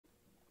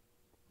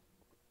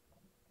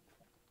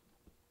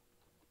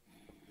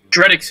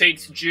Dreadix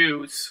hates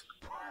Jews.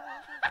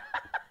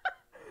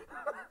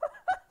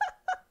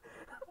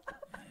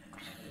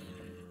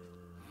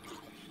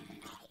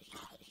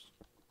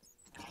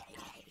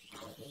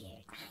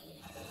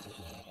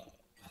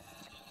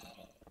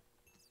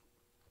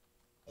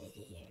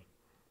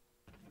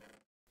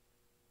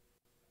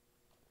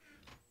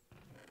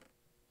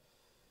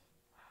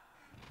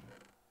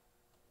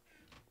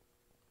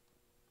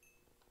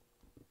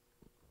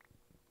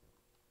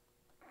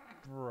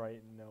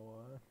 Bright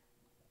Noah.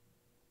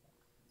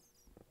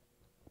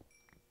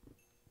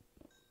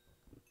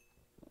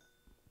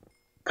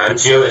 I'm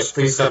Jewish.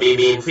 Please don't be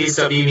mean. Please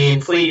don't be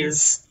mean.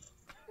 Please.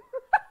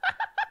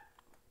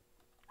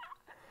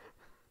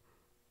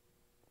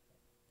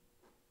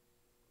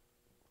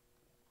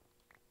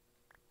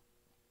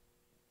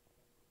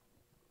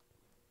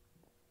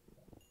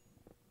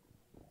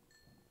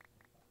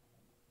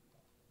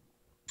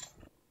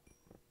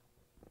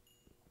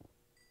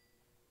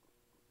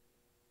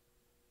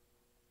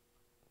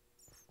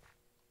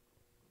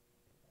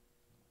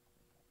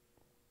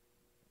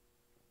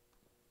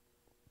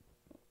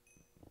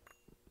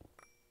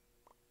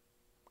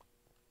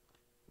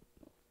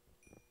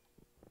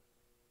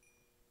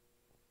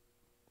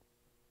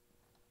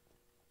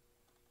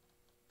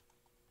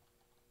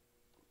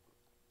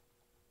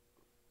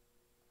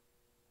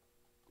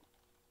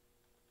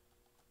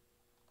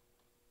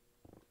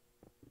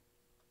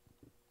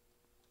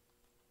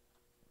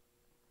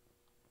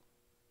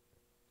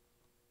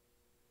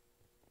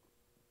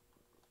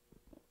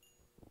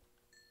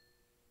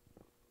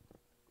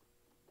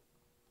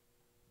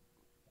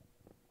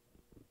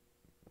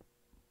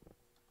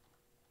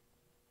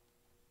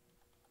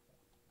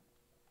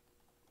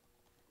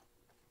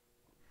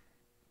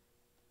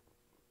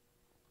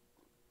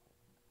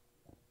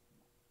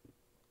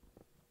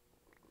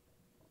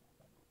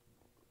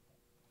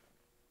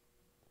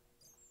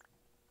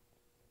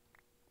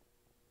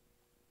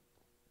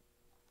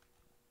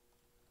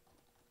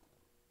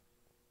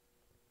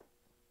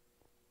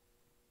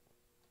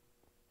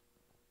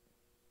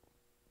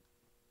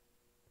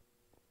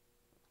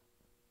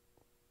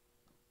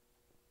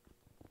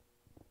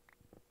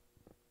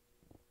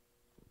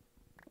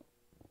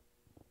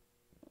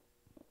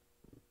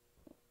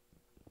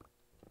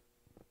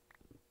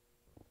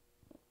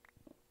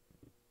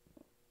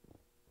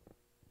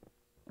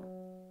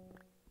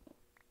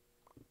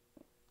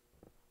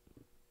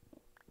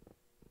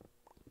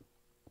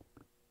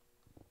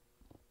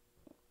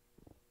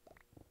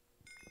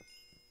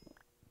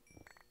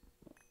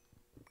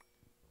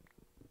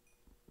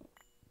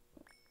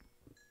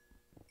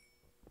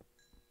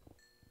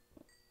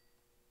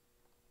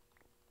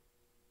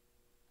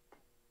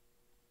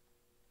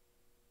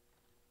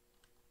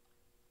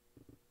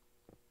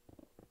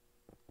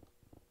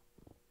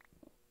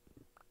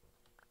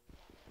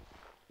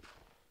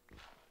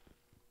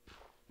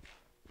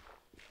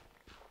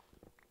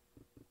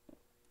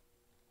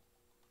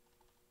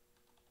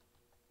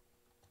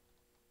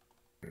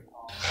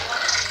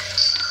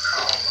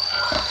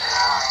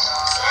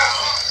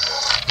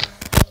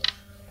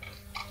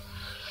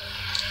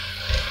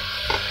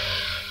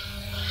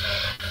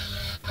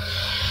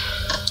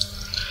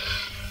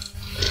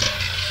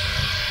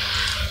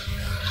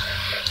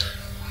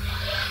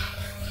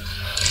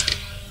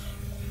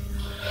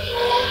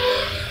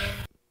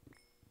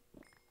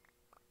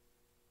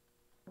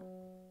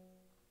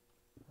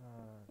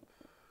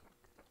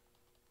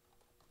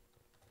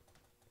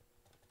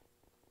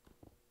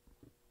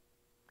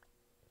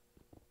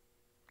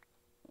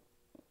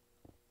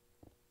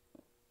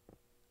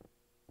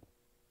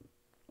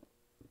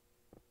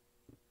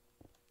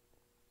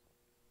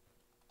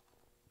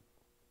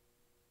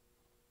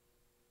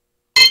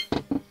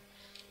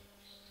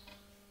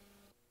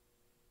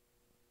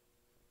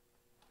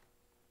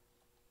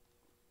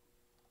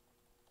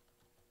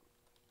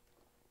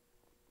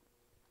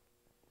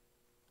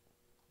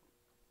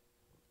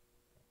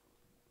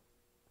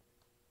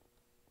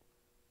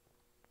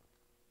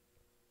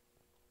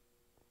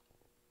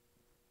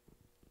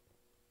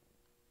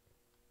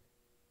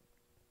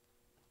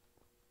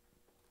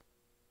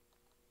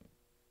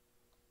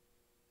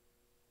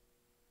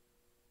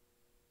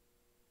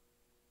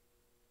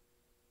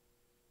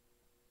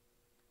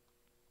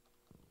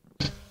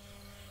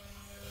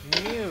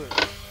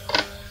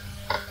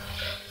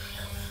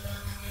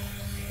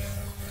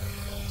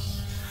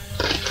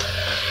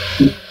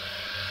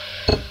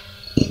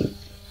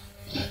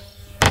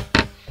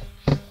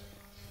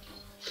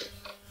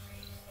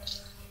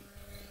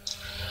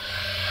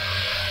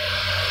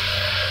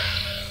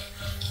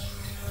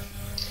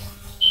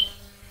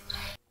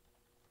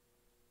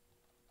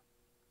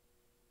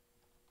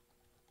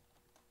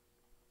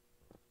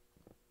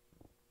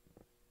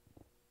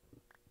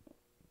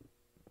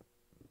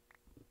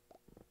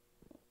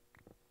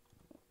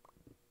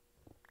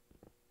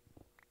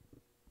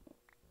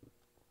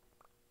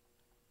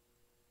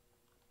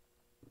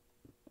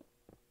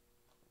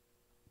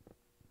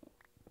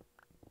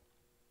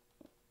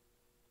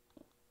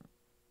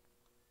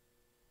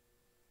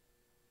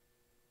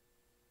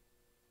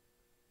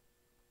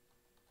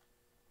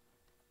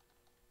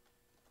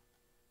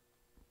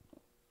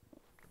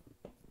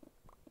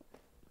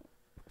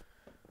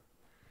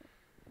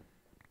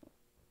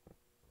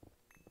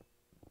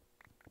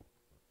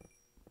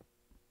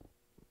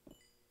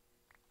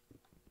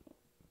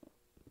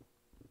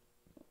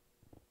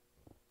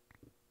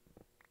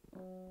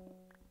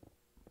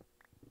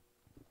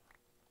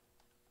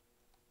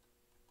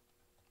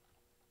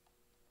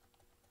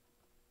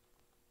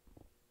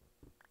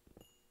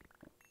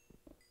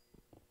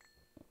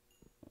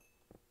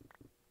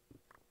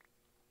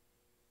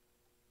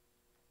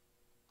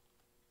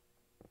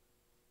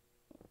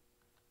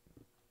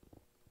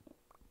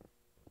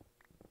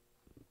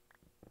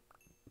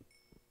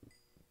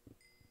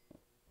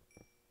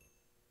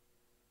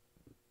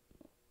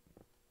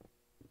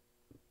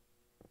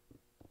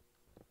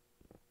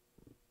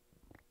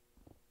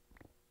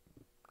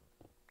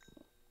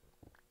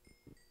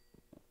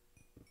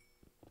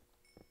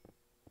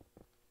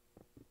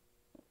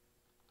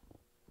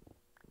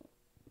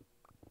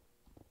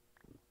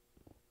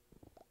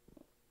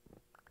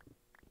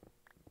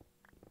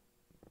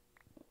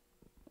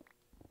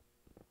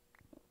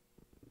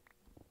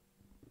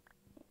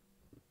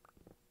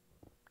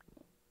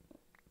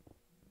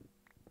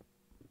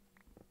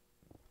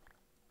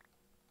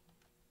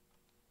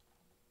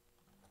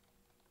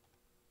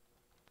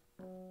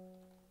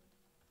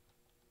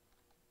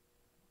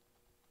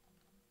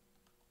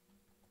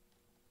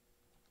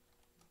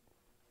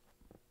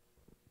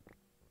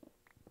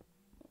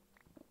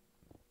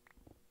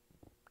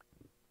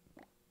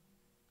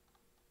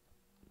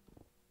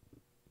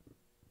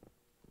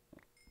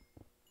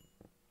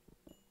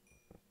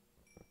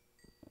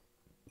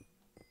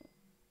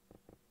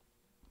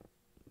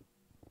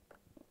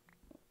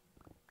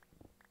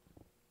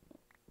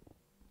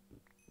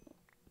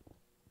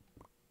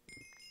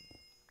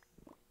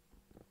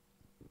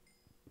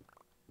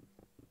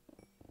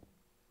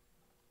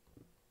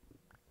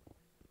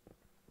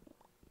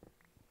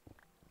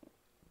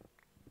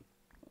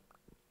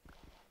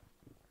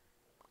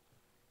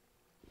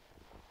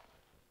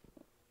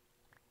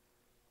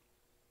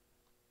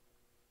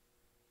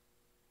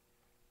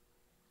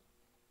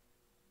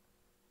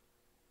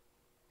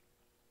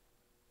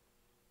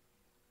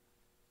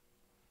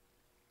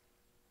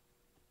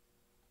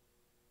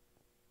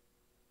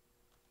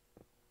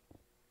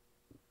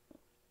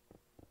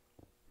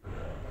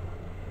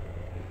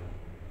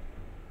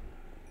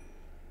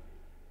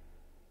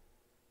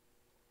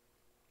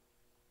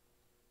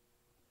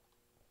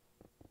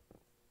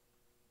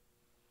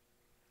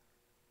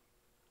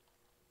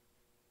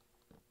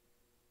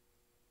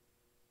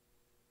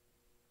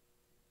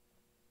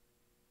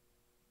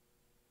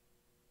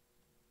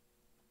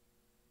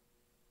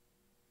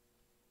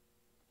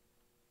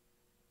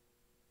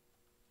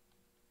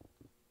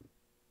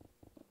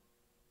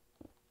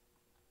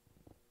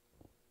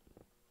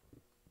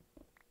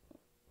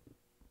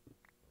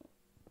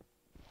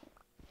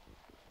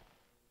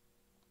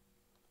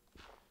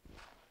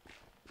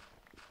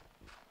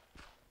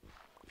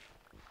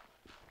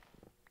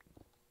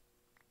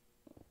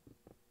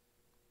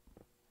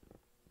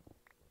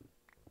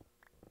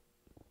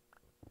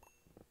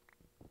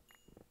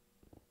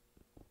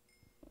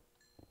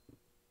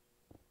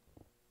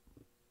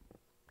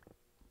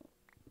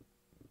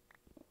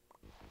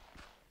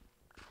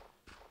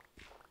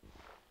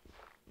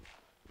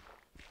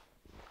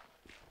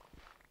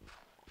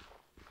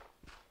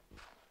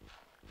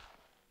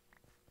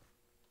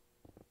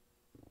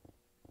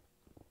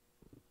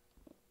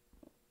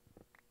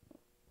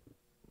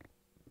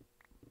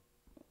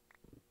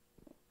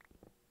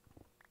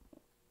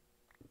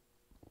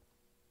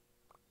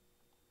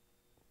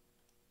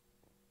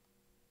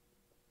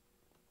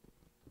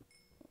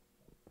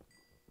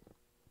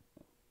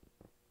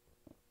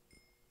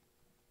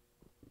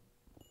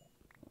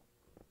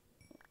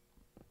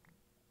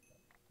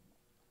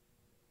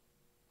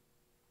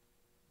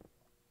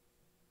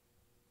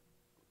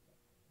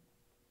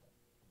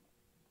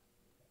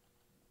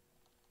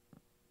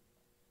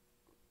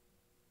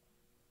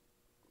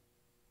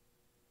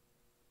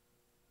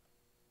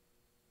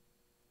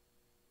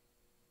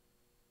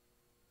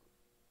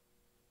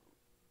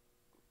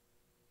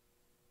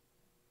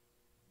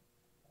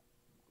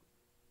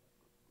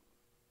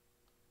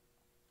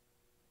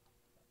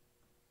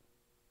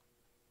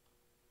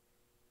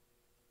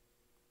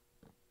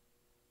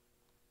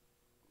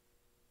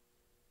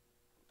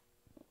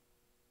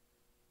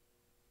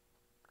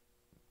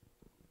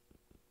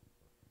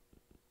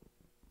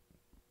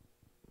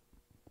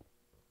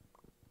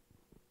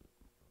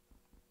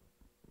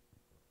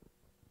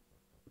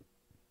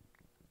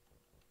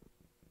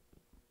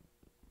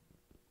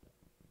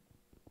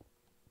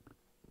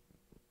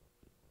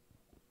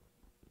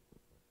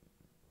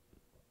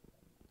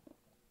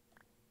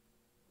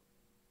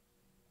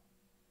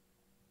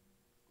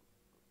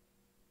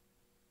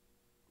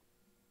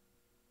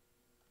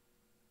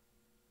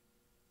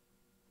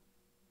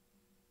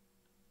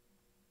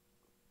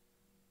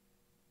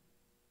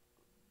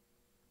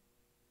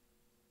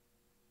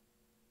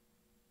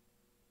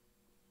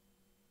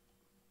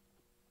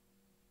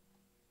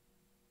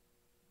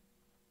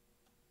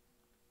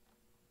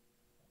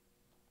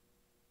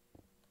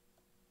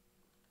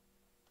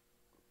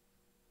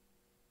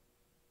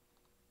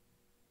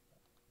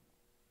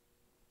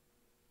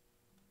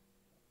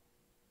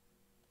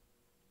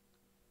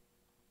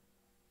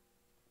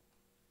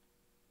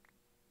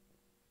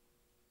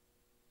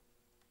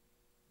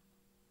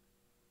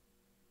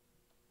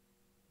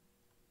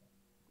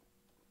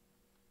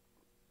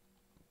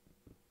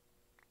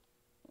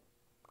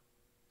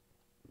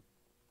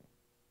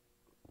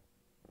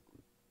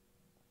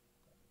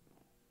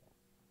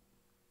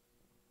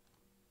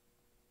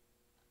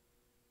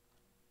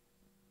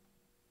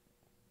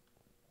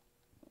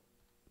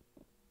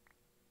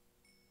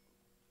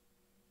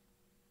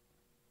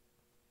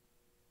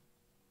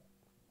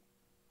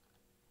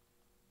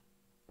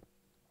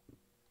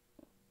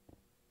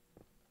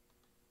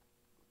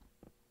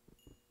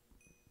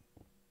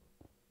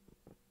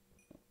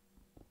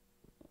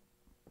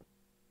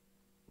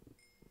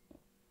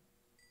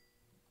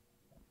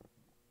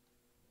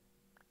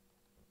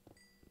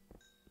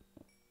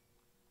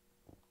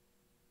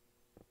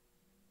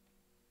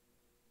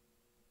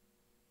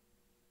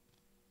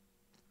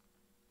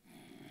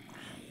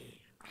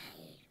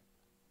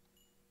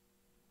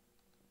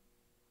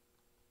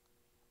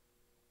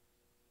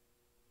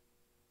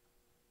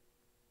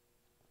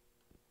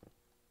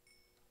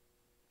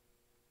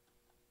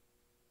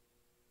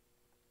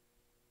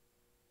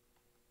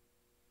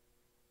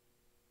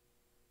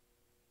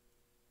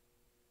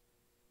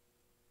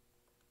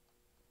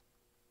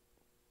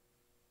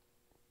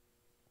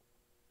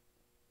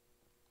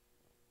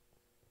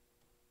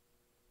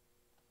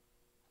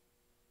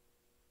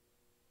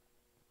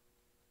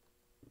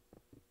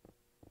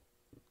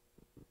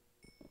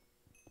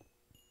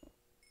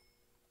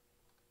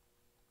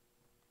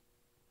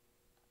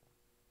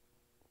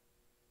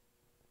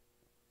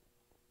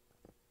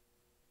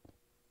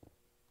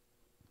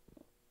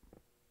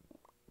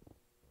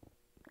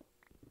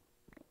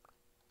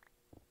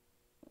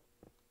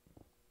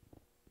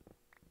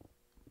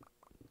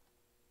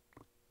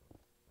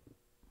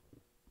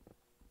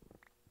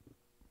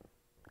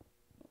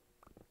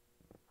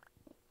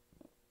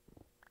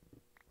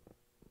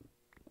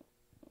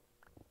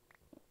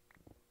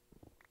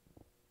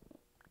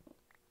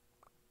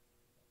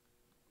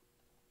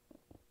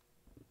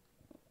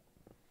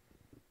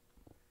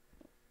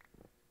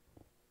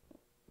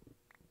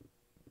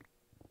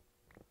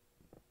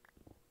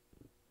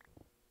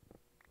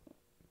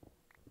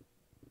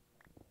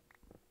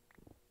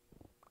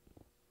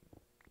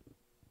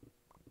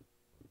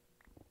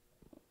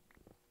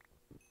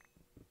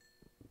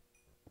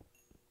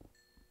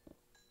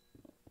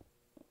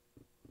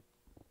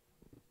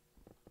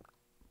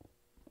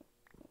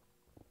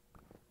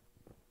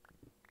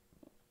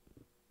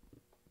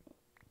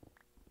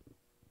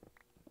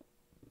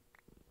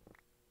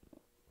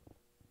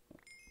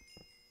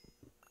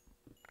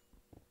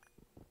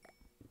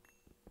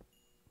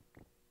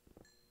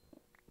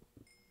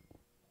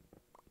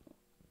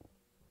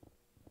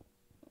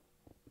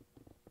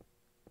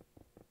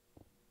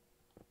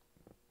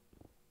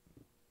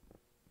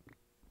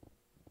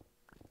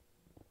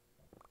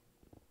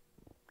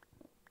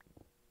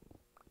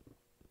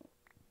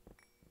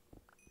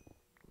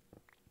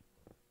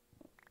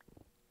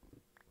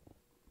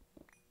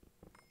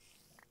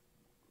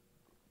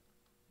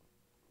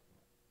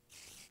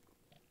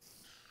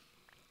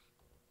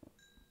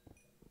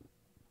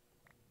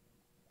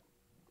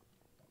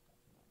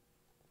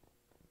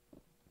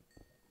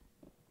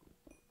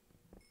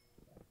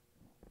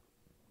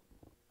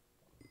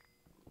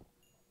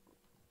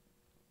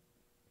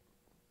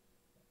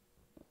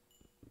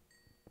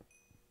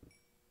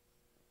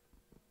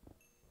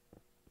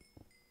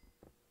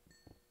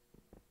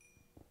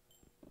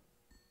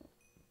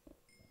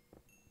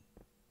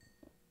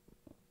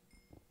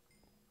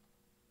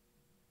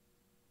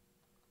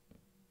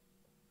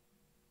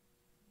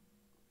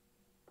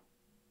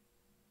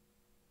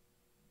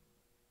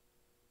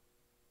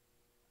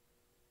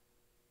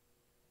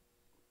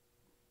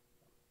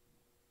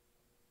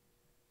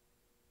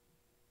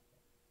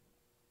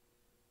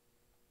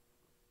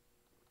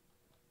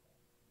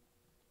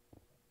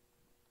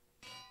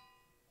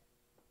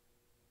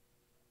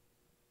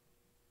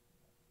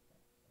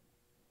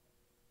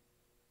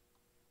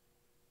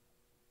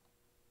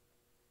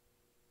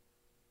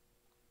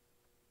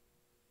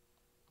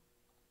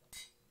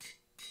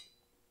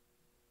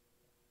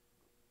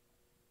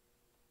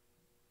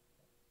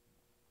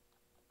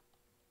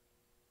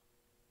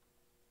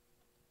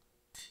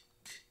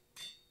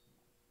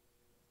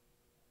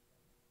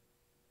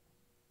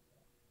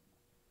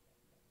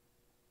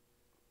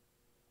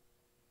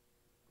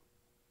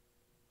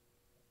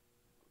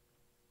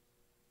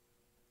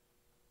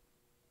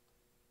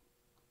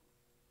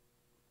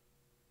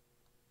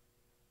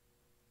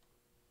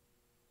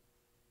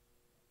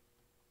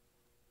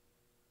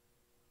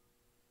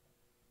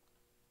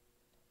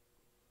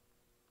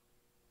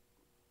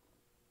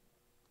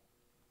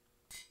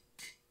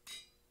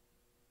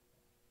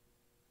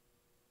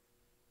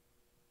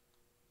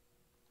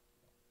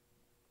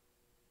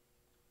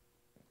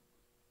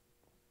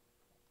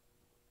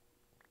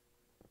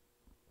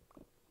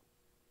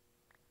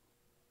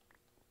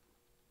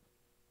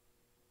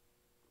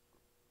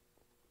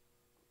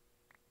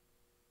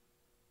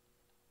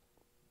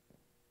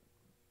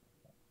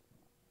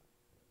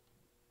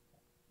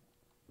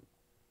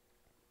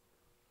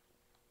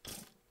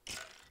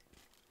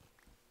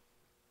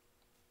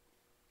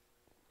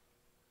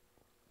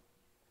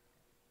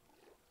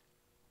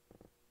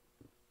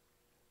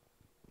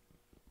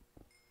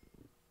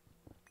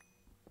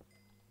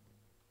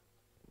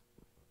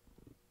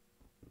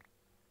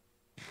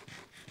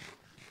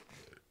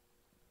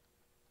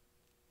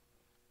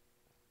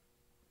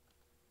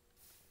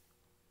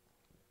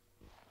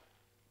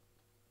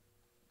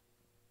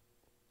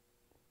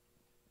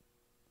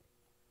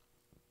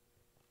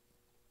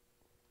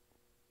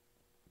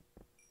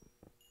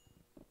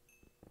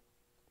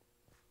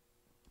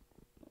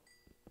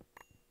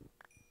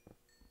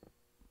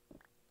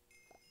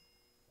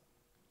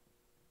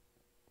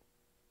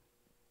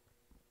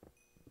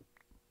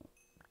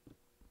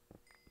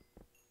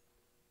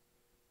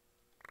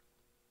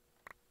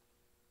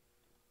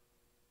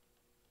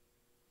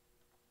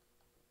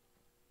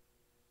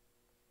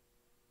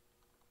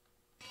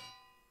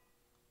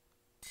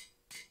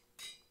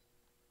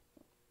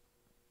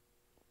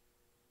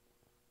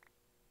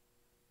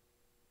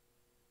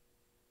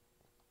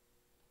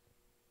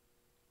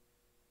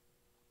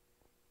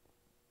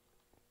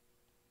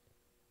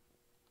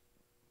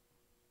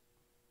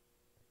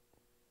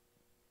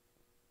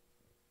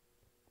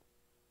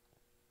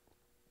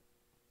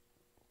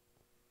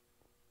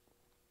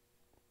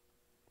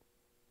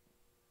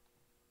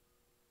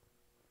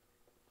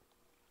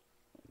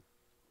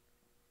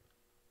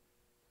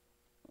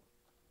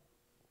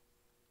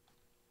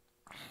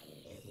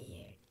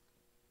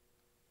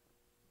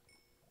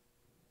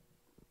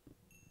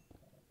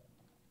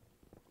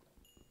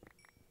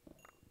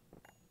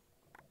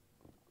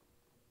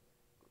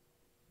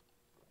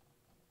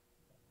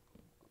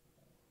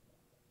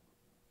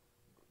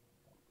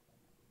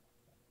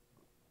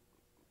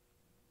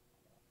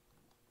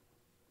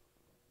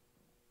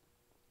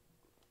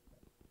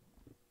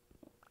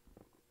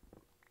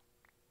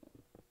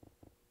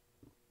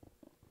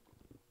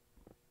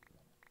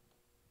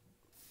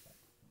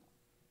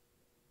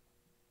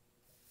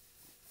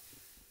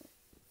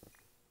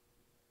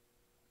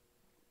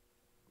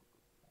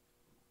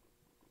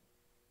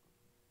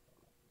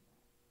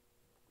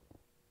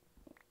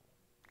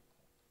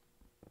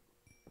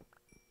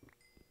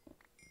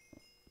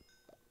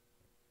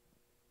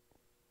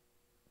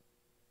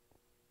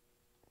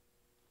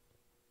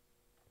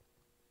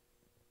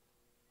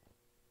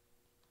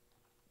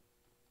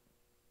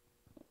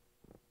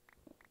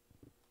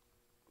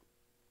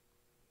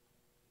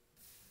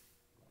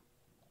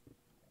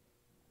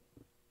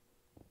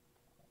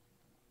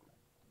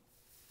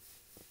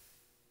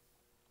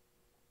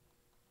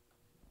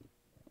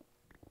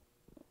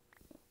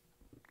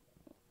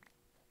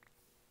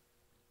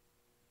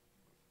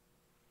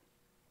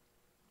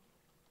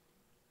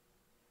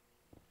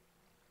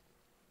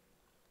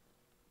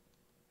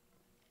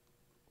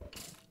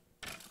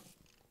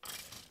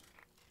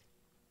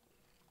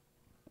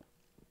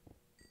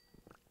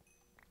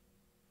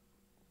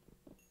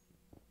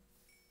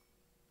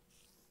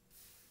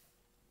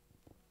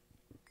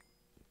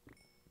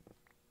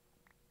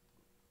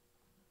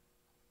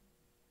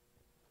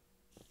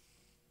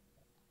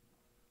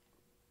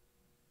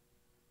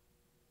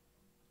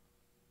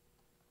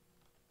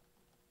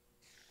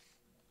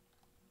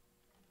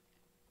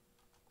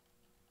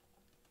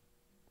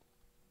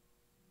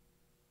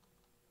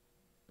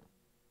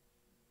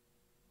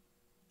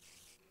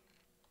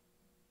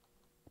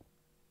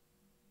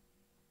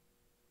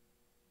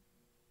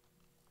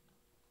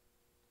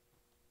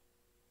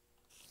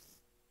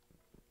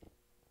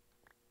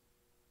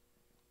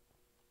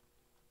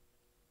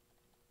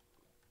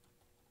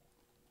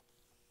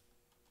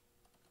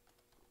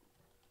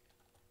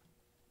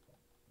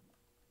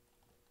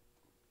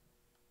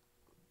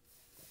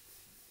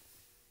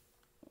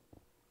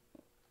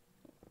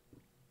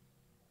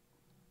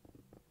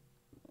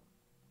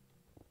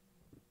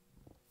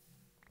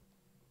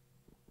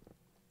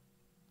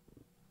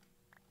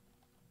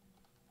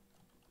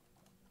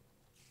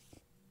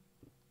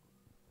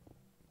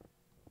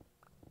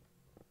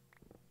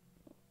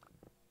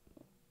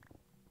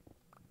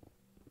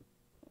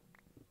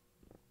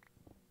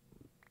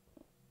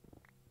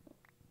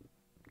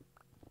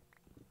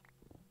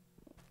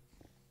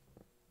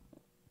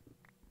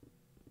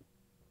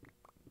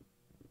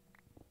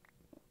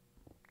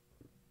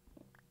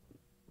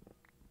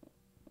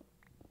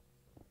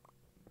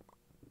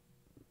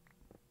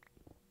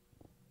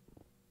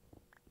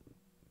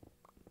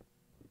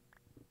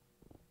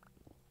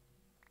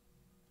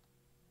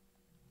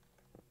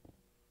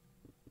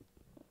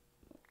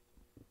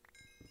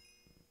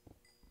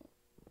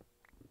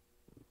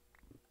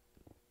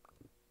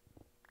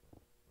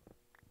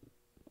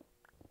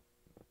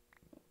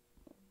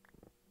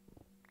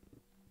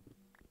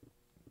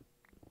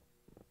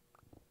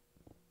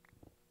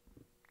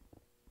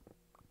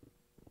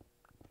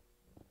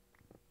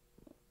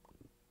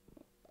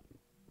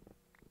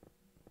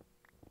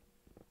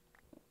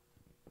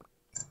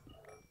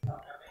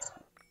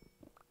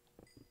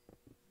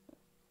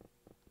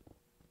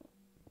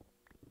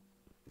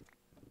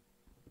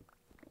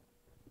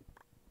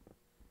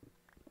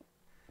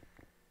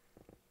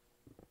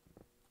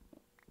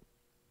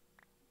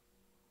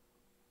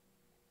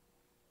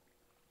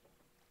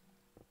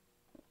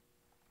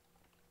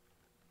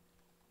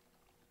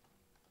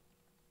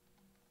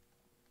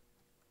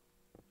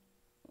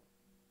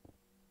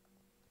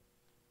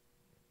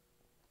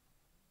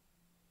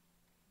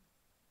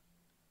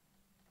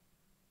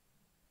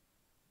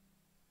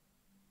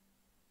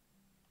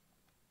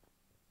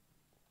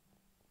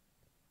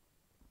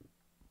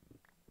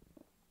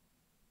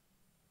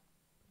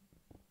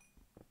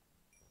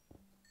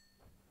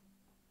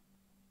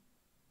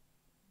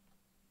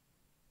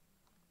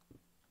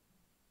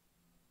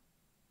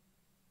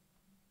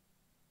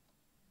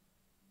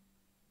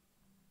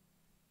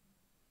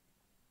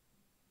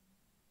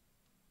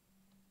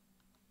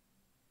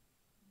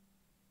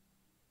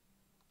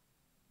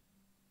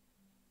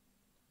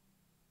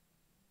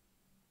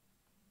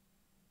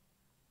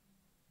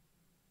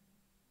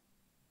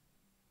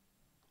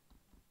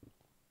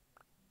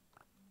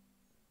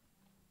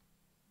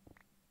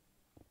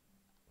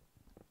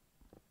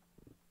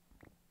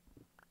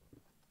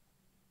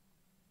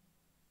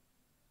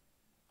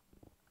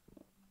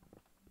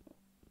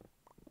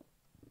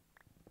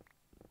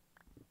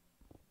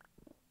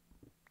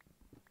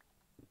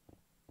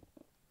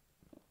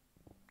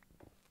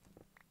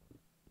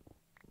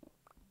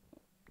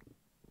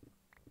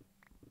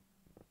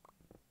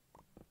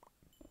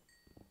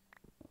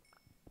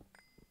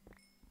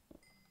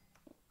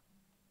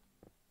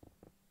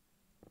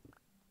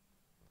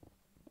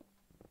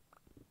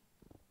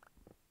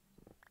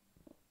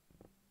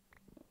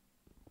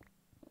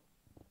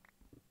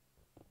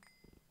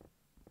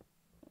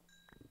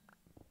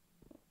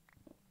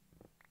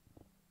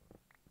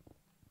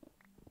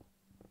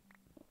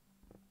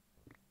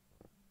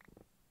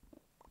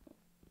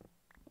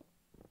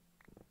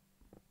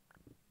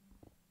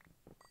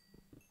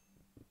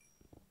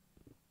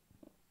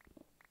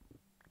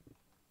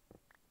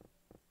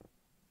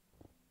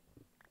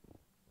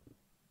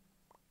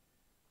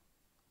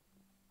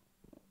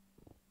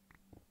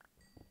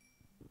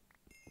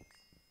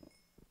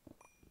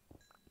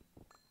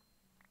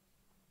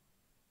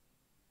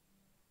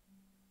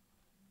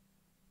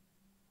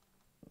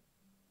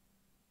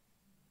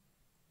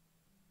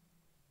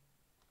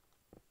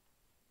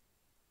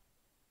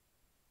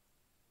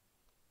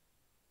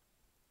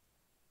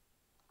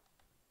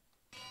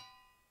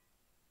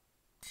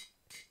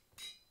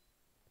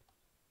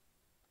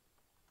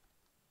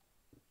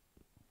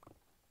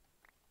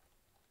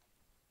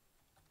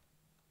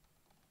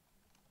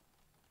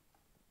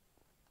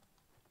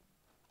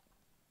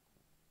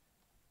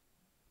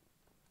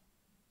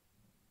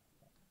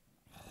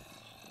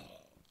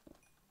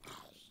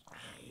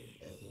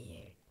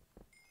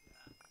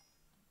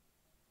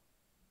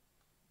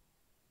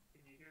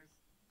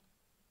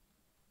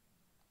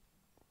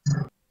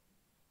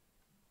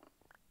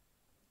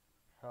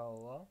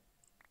 Hello?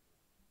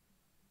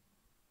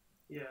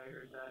 Yeah, I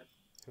heard that.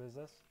 Who is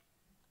this?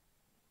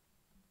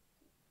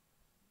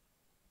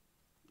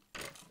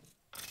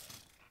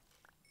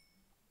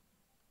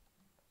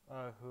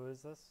 Who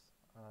is this?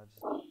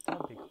 Just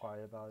don't be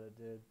quiet about it,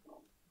 dude.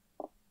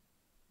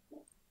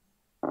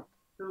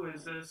 Who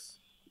is this?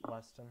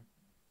 Weston.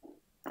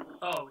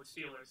 Oh, it's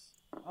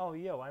Steelers. Oh,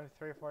 yo, I'm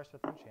 3-4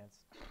 with enchants.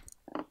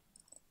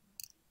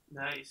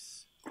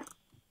 Nice.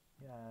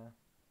 Yeah.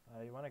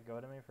 You want to go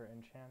to me for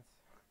enchants?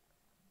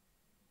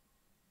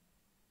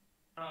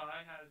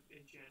 I have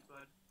enchant,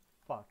 bud.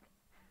 Fuck.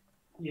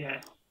 Yeah.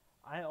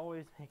 I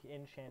always make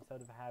enchants out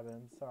of habit.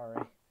 I'm sorry.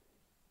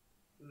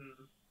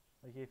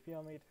 Like, you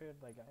feel me,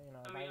 dude? Like, you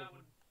know. I mean,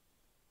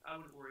 I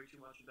wouldn't worry too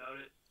much about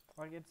it.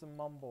 Like, it's a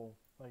mumble.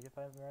 Like, if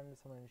I run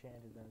into something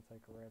enchanted, then it's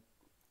like a rip.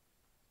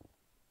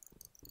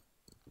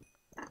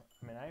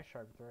 I mean, I have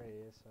sharp 3,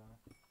 so.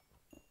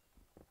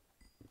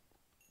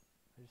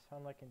 I just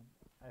found like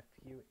a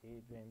few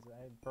 8 veins.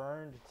 I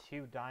burned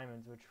 2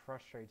 diamonds, which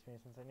frustrates me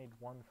since I need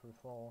 1 for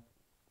full.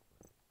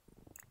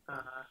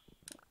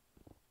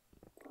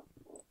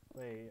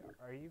 Wait,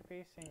 are you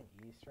facing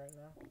east right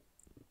now?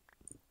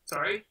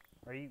 Sorry?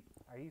 Are you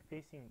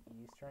facing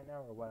east right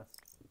now or west?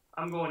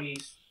 I'm going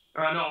east.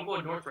 No, I'm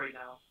going north right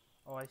now.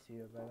 Oh, I see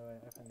you, by the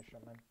way. I finished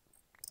up mine.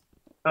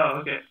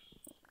 Oh, okay.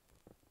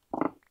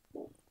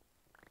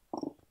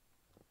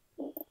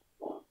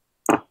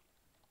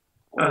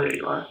 Oh, there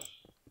you are.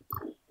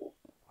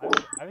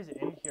 I was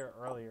in here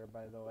earlier,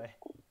 by the way.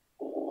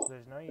 So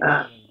there's no use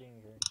in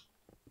being here.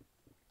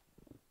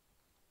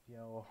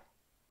 Yo.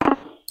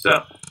 So.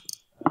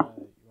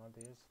 You want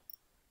these?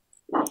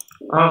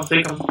 I'll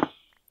take them.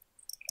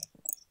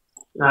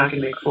 Now I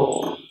can make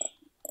full.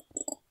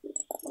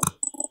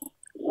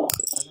 Why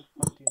the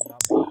fuck do you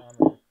not make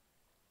armor?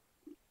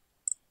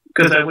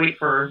 Because I wait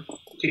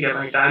to get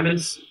my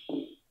diamonds.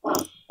 1,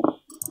 2,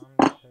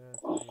 3,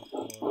 4.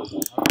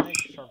 I'm gonna make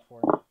sharp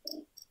 4.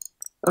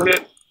 Okay.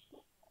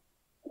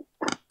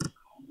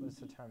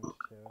 Let's attempt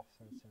to,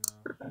 since you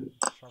know.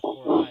 Sharp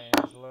 4 iron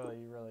is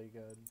literally really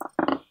good.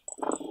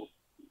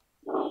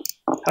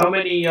 How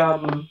many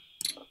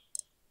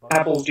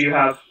apples do you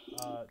have?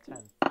 10.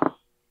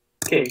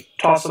 Okay,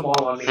 toss them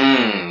all on me.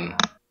 I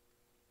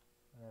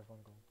have 1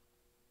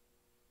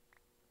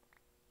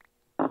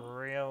 gold.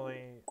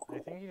 Really? I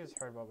think you just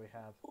heard what we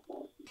have.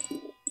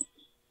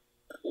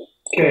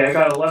 Okay, I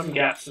got 11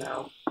 gaps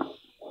now.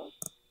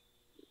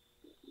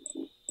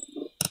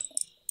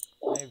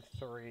 I have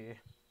 3.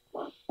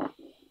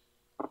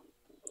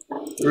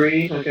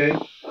 3, okay.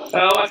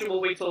 Actually,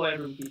 we'll wait till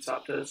everyone beats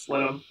up to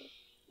split them.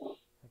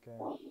 Okay.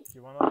 Do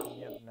you want to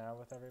meet up now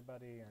with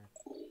everybody, or?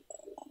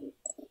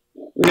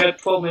 We got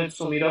 12 minutes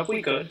to meet up.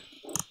 We could.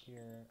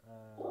 Here,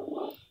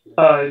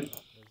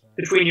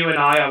 between you and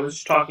I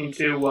was talking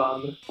to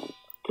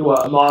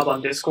a mob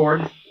on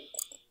Discord.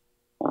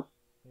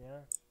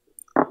 Yeah?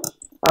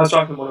 I was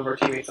talking to one of our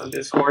teammates on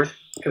Discord,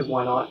 because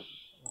why not?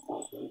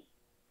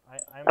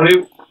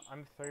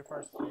 I'm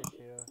 3-4 3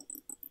 too.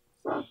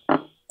 So.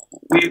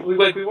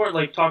 We weren't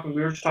like talking,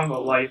 we were just talking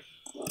about life.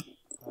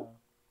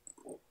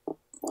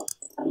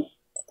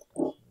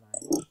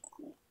 Nice.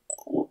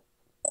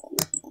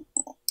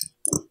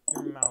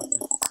 Your mouse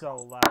is so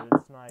loud,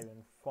 it's not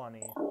even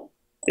funny.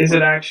 Is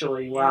it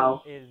actually?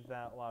 Wow. It is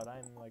that loud.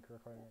 I'm like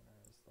recording right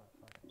now. It's that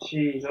fucking.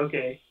 Jeez,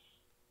 okay.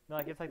 No,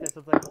 like it's like this,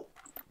 it's like.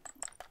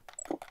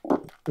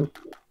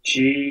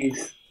 Jeez.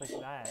 It's like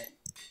that.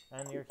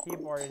 And your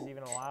keyboard is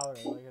even louder,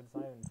 like it's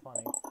not even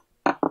funny.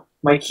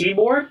 My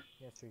keyboard?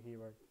 Yes, your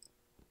keyboard.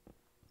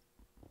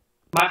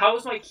 How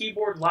is my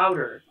keyboard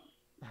louder?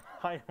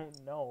 I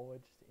don't know,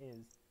 it just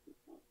is.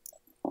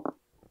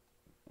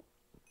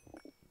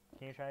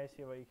 Can you try to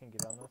see what you can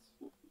get on this?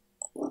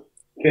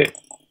 Okay.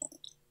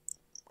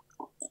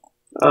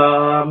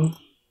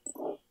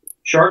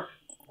 Sharp?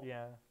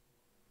 Yeah.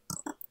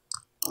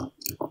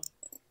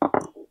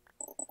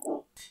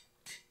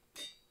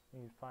 You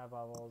need 5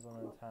 levels and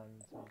then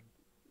 10, so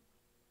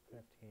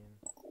 15.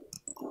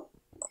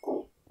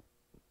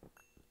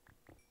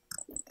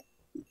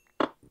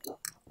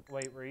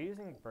 Wait, were you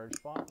using birch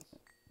blocks?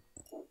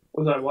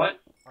 Was that what?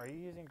 Are you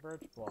using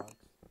birch blocks?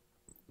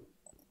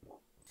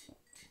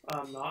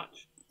 I'm not.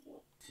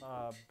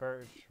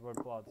 Birch wood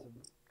blocks.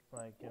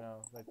 Like, you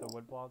know, like the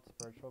wood blocks,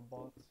 birch wood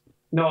blocks?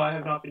 No, I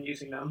have not been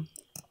using them.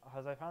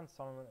 Because I found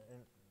someone that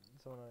was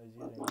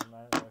using them.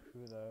 I don't know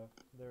who though.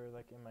 They were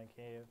like in my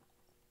cave.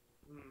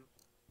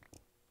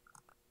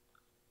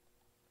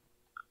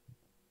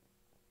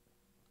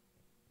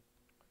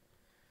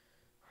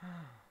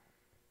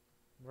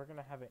 We're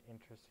gonna have an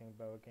interesting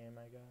bow game,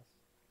 I guess.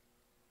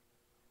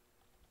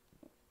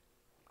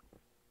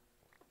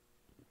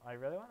 I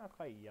really want to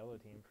fight yellow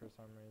team for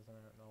some reason.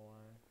 I don't know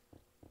why.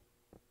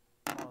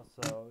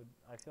 Also,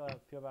 I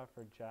feel bad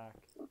for Jack.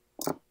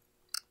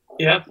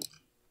 Yeah.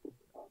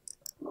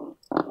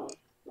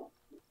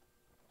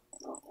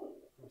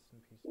 Rest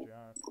in peace,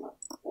 Jack.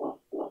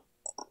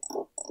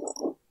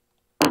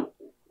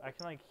 I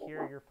can like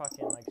hear your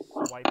fucking like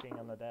swiping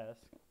on the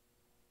desk.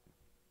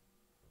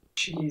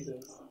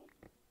 Jesus.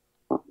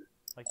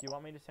 Like, you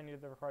want me to send you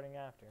the recording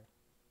after?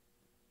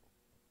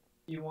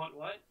 You want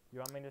what? You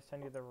want me to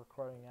send you the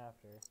recording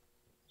after?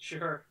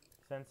 Sure.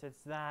 Since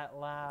it's that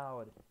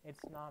loud. It's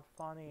not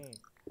funny.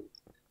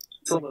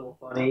 It's a little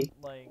funny.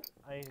 Like,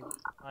 I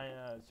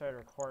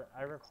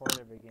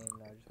recorded the game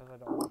now just because I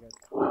don't want to get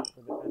caught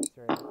for the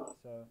X-ray,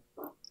 so,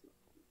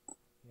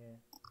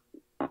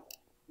 yeah.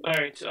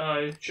 Alright,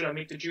 should I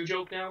make the Jew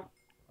joke now?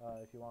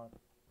 If you want.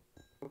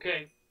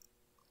 Okay.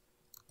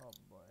 Oh,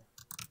 boy.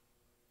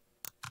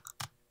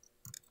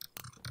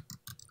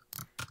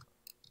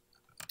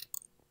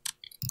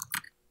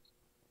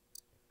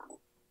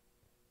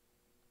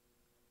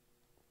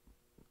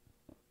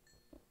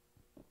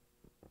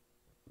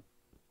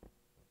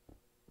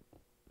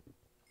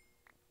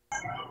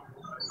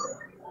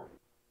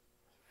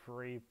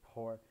 Free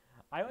pork.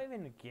 I don't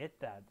even get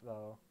that,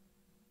 though.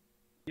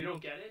 You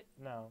don't get it?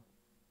 No.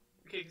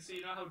 Okay, so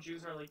you know how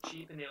Jews are, like,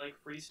 cheap and they like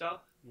free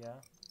stuff? Yeah?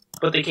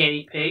 But they can't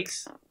eat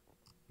pigs?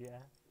 Yeah?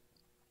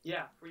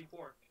 Yeah, free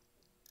pork.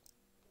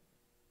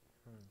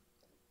 Hmm.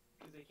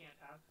 Because they can't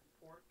have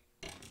pork,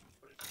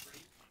 but it's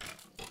free.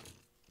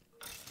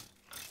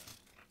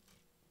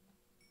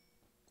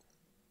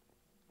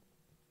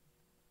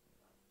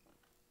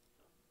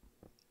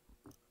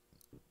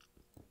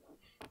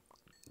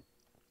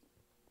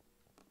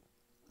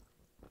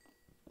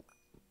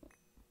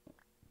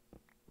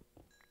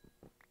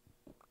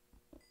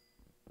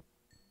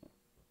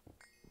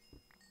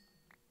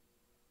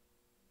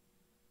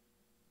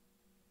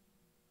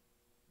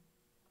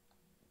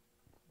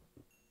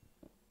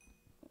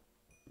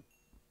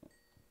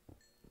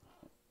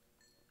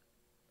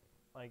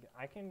 Like,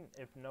 I can,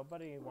 if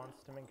nobody wants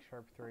to make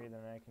Sharp 3,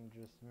 then I can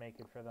just make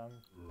it for them.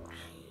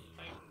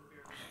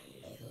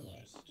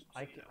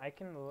 I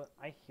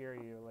hear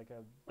you, like, a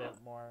bit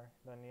more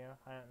than you.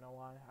 I don't know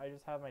why. I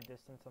just have my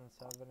distance on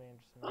 70 and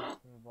just make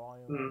some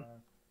volume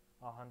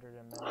on 100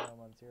 and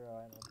minimum on 0.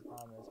 I don't know what the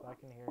problem is, but I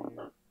can hear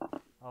you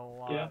a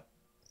lot. Yeah.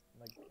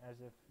 Like,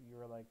 as if you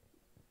were, like,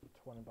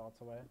 20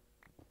 blocks away.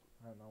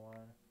 I don't know why.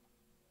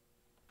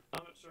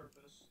 I'm at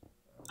surface.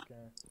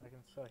 Okay, I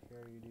can still hear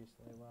you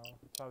decently well.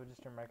 It's probably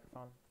just your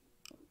microphone.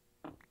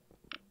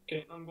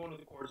 Okay, I'm going to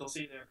the cores. I'll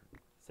see you there.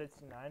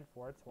 69,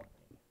 420.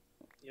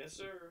 Yes,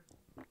 sir.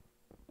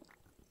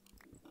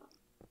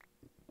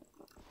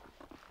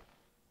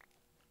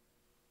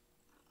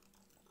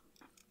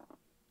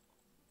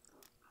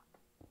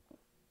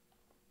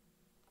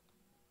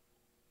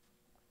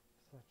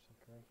 Such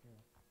like right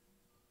here.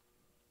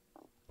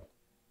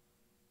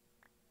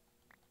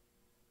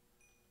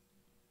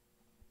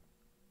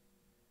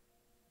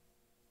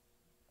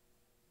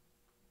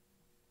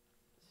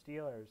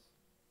 Steelers.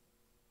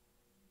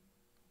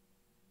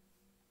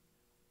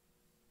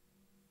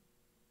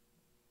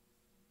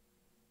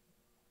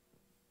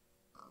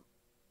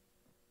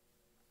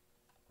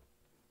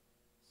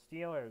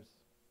 Steelers.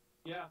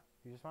 Yeah.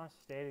 You just want to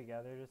stay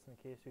together just in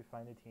case we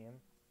find a team?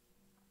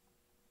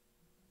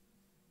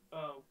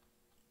 Oh.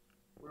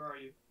 Where are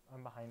you?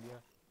 I'm behind you.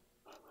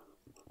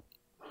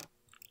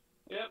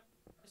 Yep.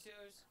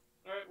 Steelers.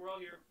 Alright, we're all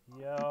here.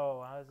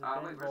 Yo, how's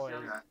it been, boys?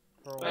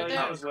 For Right once,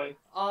 there. His way.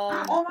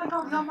 Oh my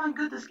god, we got mine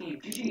good this game.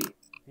 GG.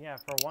 yeah,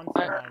 for once.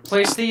 Alright,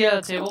 place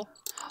the table.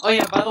 Oh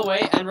yeah, by the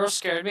way, Enro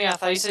scared me. I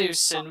thought you said it was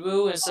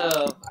Sinwu instead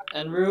of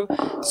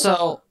Enru.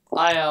 So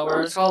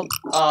where it's called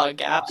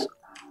gaps.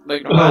 But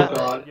ignore that.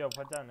 God. Yo,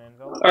 put down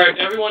anvil. Alright,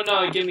 everyone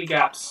give me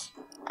gaps.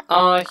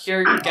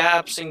 Here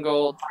gaps in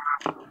gold.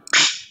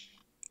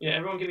 Yeah,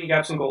 everyone give me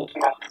gaps in gold.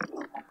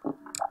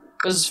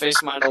 This is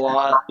face mine a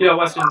lot. Yeah,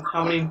 Weston,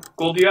 how many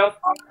gold do you have?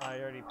 I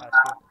already passed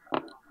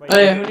you. Wait, Oh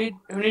yeah,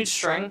 who needs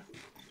string?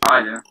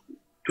 I do.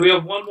 Do we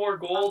have one more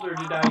gold, or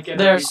did I get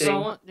There's everything?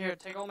 someone here,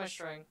 take all my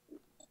string.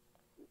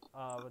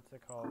 what's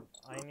it called?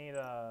 I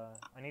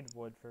need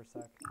wood for a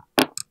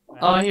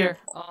sec. Here.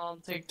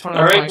 Take 20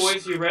 Alright, planks.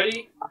 boys, you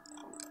ready?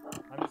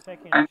 I'm just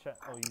making a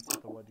oh, you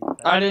took the wood, you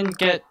I didn't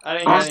get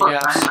any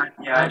gaps.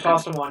 I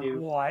tossed them on you.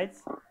 What?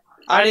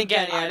 I didn't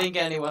get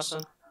any,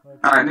 Weston.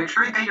 Alright, make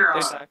sure you get your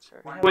They stacked.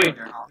 Wait. We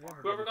have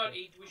Whoever got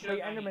 8, we should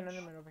Wait, have Enderman, 9 each.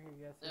 Enderman over here,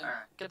 yes. Yeah,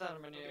 get that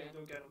in Okay, go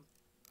get him.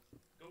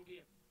 Go get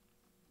him.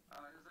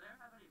 does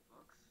anyone have any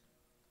books?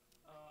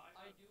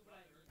 I do,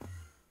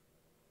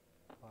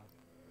 but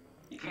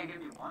You can't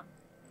give me one?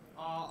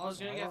 I was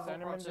gonna get full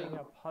Enderman part being too.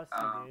 a pussy,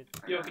 Oh.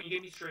 dude. Yo, can you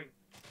give me string?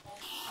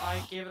 I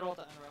gave it all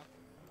to Enro.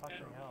 Fucking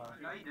hell.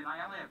 No, you didn't.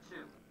 I only have 2.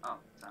 Oh,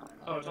 sorry.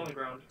 Oh, it's only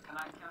ground. Can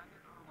I get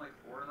like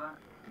 4 of that?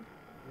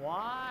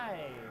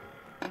 Why?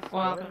 He's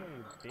What scaring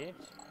happened? you,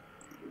 bitch.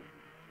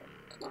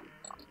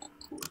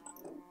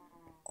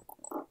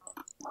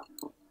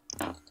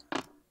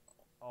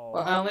 Oh.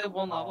 Well, I only have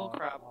 1 level.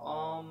 Crap.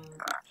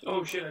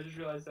 Oh shit, I just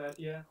realized that,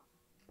 yeah.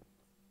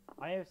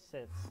 I have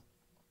 6.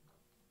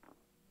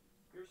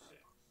 You're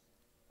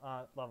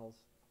 6. Levels.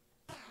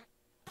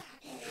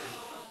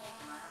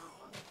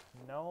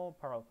 No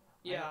pearl.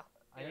 Yeah.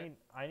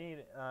 I need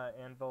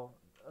anvil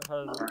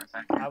because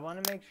I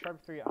want to make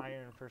sharp 3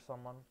 iron for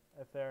someone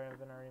if they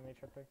haven't already made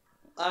sharp 3.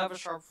 I have a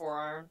sharp 4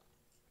 iron.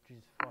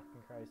 Jesus fucking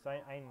Christ.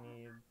 I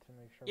need to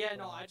make sure. Yeah,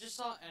 no, I just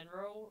saw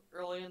Enro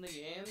early in the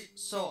game,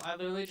 so I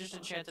literally just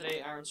enchanted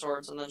 8 iron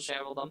swords and then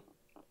shambled them.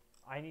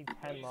 I need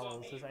 10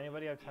 levels. Does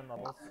anybody have 10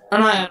 levels? Oh,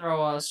 not Enro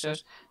was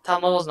just 10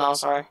 levels now.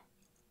 Sorry.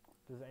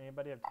 Does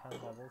anybody have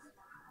 10 levels?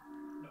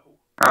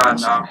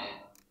 No.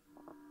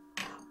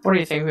 What do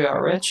you think? We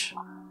are rich?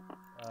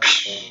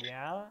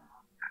 Yeah?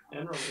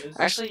 Enro is.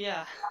 Actually,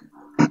 yeah.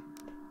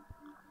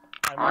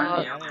 I'm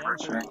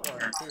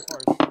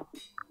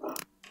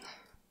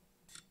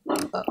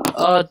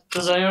 3-4.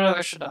 Does anyone have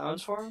extra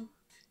diamonds for him?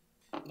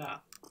 Nah.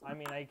 I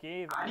mean, I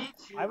need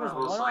 2 I was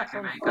levels one so I off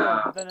can from make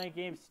full, but then I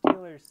gave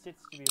Steelers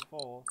sits to be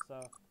full,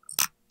 so.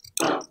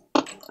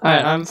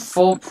 Alright, I'm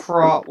full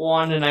Pro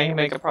 1 and I can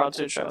make a Pro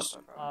 2 chest.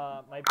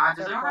 My does boots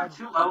are anyone Pro. have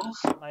 2 levels?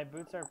 My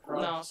boots are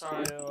Pro No,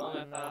 sorry. 2,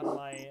 Only and half. then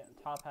my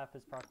top half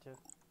is Pro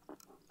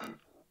 2.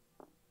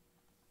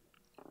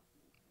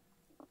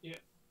 Yeah.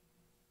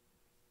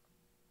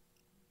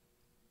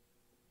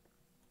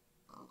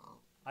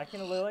 I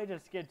can literally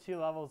just get 2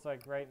 levels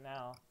like right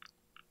now.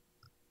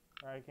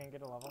 Or I can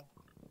get a level.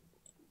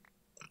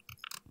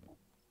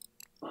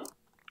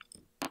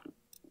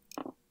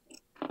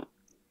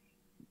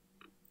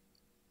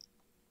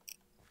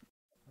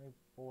 Hey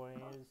boys,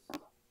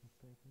 let's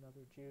make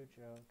another Jew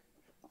joke.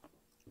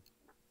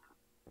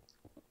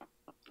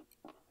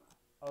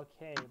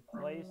 Okay,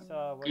 place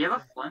Do you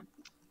have a flint?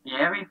 Do you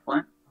have any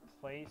flint?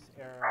 place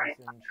arrows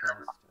in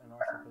chest and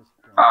also place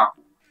flint. Oh.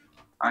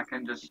 I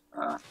can just,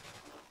 I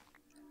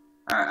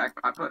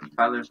put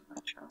feathers in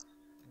the chest.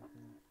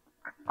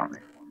 I found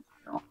it.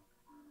 No.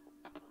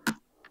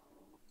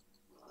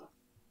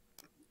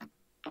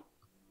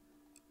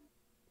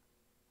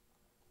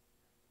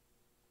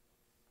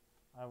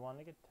 I want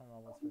to get 10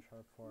 levels for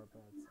Sharp 4,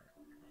 but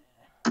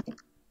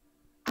it's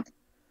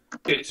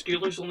Okay,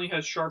 Steelers only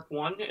has Sharp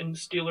 1, and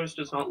Steelers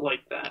does not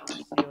like that.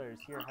 Steelers,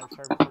 here, have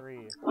Sharp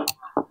 3.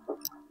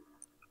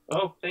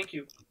 Oh, thank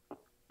you.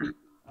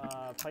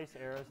 Place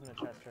arrows in the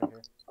chest right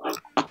here.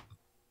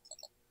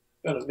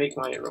 Gotta make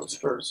my arrows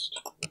first.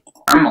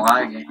 I'm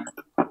lagging.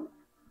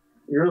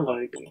 You're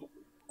lagging.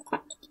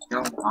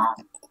 Yo, wow.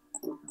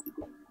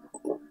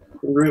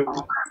 Rude.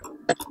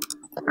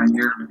 And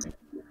you're...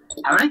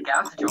 How many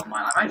gaps did you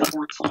mine? I'm at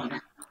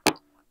 14.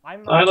 I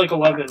like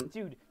 11.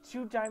 Dude,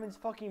 2 diamonds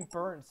fucking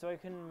burnt, so I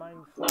couldn't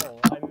mine full.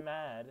 I'm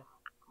mad.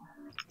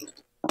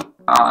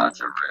 Ah, that's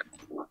a rip.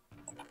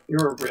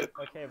 You're a rip.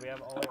 Okay, we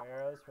have all our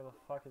arrows. Where the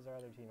fuck is our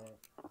other teammate?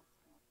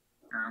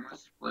 Here, I'm gonna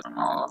split them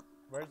all up.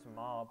 Where's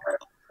Mob?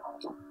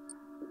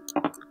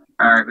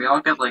 Alright, we all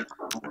get like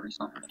 4 or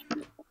something.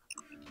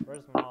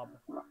 Where's Mob?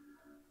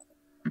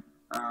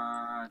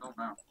 I don't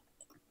know.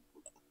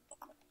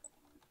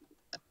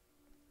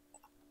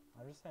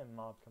 I'm just saying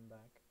Mob come back.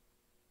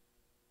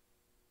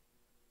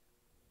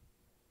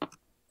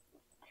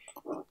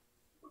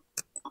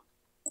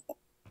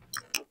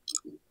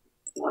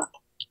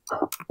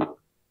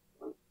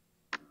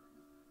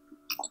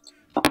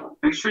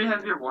 Make sure you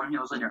have your 1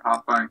 heals on your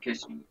hotbar in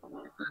case you...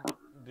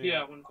 Dude,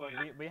 Yeah, one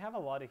fight. we have a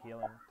lot of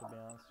healing, to be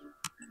honest.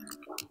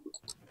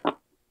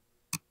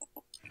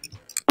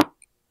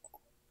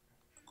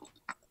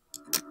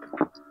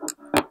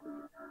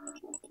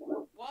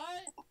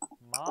 What?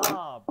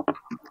 Mob!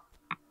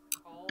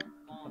 Oh,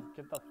 Mom.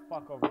 Get the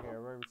fuck over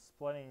here. We're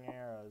splitting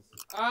arrows.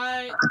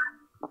 Alright.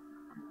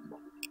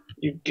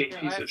 You dick Here,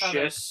 I piece have of shit.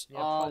 feathers.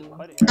 Yeah,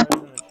 put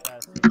arrows in the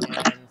chest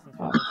again, since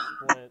we just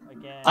split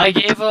again. I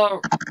gave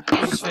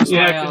just fix Yeah,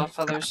 my I can-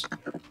 feathers.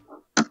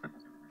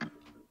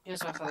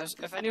 Here's my feathers.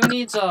 If anyone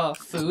needs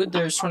food,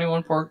 there's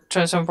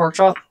 27 pork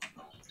chop.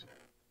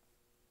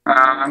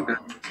 I'm good.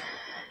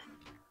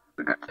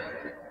 Okay.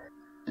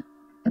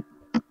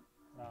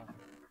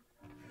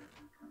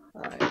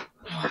 Alright.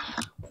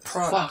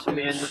 Fuck,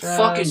 man. The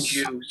fucking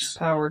Jews.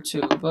 Power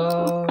to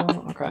bow.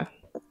 Okay.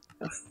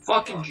 The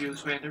fucking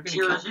Jews, man. They're gonna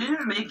kill Heroes, me. you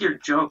didn't make your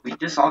joke. We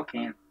just all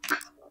came.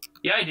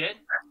 Yeah, I did.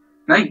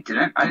 No, you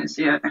didn't. I didn't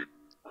see it.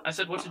 I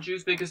said, what's a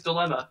Jew's biggest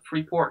dilemma?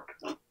 Free pork.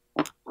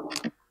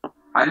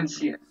 I didn't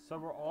see it. So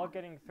we're all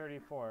getting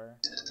 34.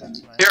 That's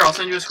nice. Here, I'll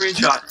send you a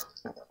screenshot.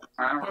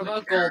 I don't What really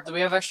about care. gold? Do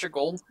we have extra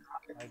gold?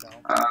 I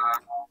don't.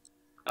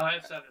 I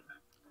have 7.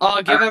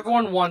 Give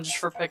everyone 1 just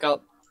for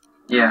pickup.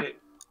 Yeah. Okay.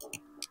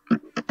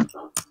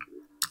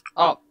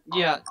 Oh,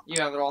 yeah,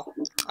 you have it all.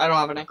 I don't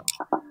have any.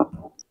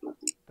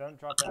 Don't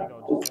drop any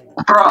gold, just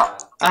like Bro!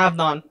 I have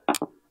none.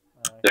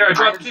 There, I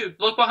dropped 2.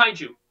 Look behind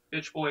you,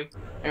 bitch boy.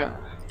 Yeah.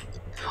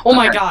 Oh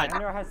my Okay. god.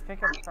 Andrew has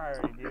pickup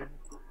priority, dude.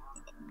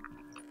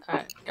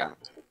 Alright, got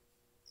it.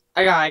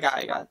 I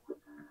got it.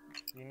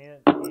 You need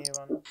it? You need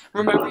one?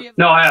 Remember, you have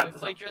No, I have.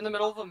 if like you're in the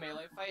middle of a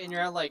melee fight and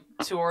you're at like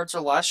 2 hearts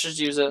or less, just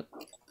use it.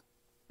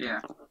 Yeah.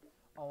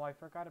 Oh, I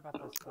forgot about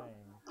this thing.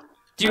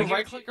 Do you I right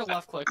get- click or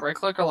left click? Right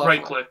click or left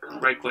Right click.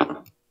 Right click.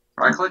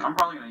 Right click? I'm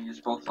probably gonna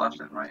use both left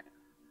and right.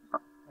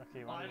 Okay,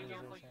 you want to use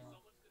this thing?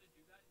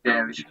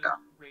 Yeah, we should go.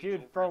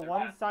 Dude, for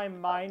once I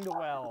mined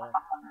well.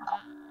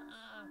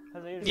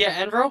 'Cause I usually-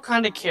 Yeah, Enro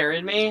kind of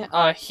carried me.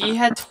 He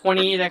had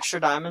 28 extra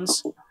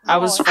diamonds. I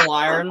was full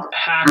iron.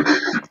 Hacker.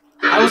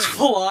 I I was So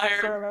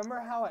flyer. remember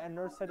how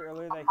Enro said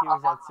earlier that he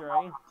was Etsy,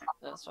 right?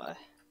 That's why.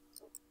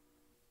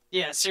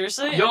 Yeah,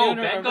 seriously? Yo, Anyone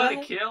Ben remember got a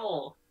that?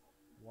 kill.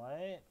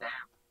 What?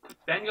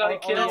 Ben got a Oh,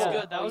 kill. That's yeah.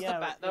 good. That Oh, was yeah, the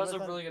that it was a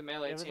was on- really good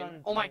melee it was team.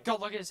 on- Oh my god,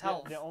 look at his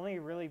health. The only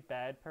really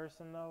bad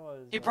person though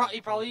was. He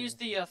probably used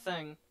the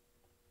thing.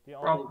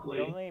 Probably.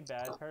 The only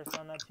bad person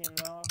on that team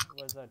though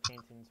was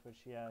Paintings, which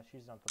yeah,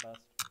 she's not the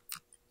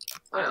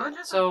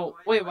best. So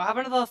wait, what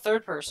happened to the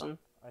third person?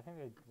 I think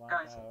they wiped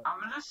Guys, out. I'm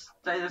gonna just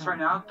say this right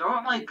now.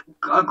 Don't like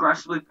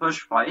aggressively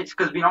push fights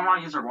because we don't want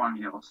to use our one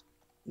heals.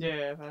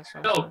 Yeah, that's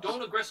right. No,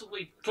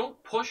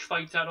 don't push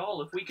fights at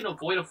all. If we can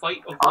avoid a fight,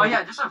 avoid Oh it.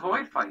 yeah, just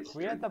avoid fights.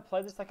 We have to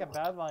play this like a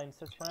bad line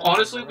since we're not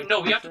Honestly, gonna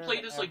no, we have to preserve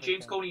play this like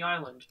James everything. Coney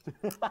Island.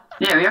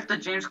 Yeah, we have to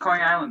James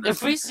Coney Island.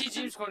 If we see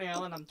James Coney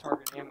Island, I'm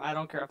targeting him. I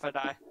don't care if I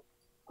die.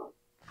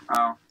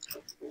 Oh.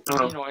 He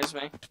annoys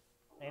me.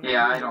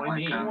 Yeah, I don't Annoy like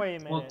me. him. Wait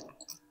a minute. Well,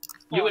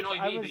 you Fuck, annoy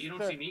I me, was but you don't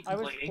thir- see me I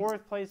was complaining.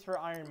 4th place for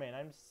Iron Man.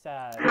 I'm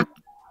sad.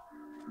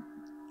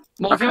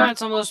 Well, if you had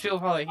some of those people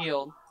probably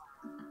healed.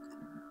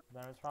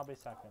 Then it's probably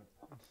 2nd.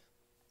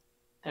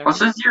 There. What's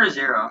this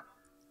 0-0?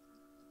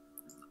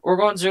 We're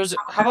going 0-0.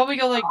 How about we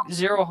go like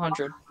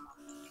 0-100?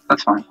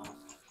 That's fine.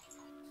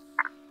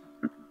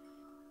 But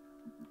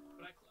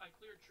I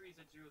cleared trees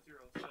at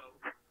 0-0, so.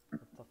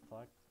 What the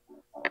fuck?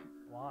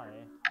 Why?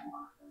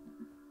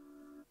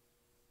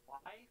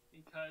 Why?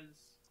 Because.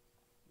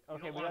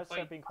 Okay, don't we wanna gotta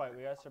start fight. being quiet.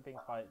 We gotta start being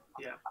quiet.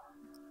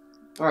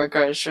 Alright,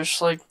 guys,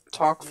 just like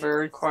talk It's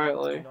very the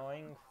quietly.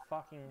 Annoying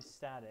fucking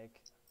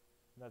static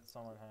that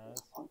someone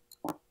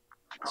has.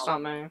 It's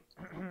not me.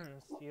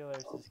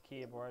 Steelers'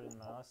 keyboard and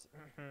mouse.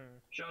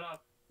 Shut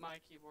up. My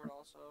keyboard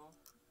also.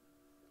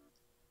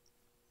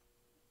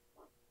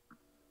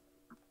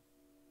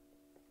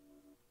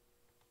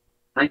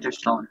 I think they're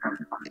still in front.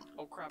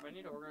 Oh crap, I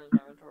need to organize my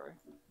inventory.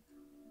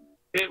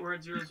 Okay, we're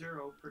at 0-0,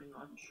 pretty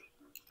much.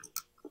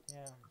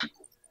 Yeah.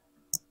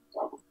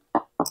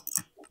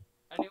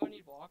 Anyone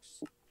need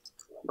blocks?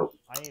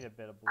 I need a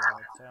bit of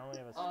blocks. I only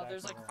have a stack.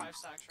 There's of like them. 5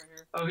 stacks right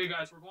here. Okay,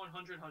 guys, we're going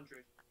 100-100.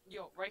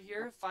 Yo, right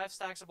here, 5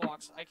 stacks of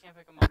blocks. I can't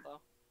pick them up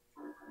though.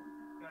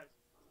 Guys,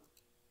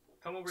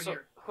 come over So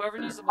here. whoever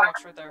needs the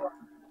blocks right there.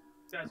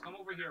 Guys, come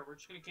over here. We're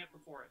just gonna camp the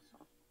forest.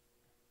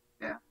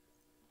 Yeah.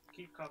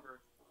 Keep cover.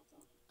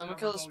 I'm gonna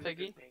kill this Cover's always a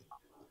piggy. good thing.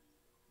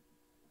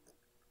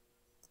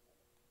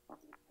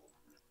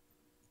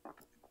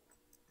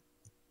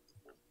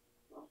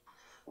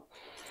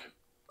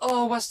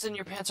 Oh, Weston,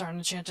 your pants aren't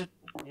enchanted.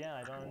 Yeah,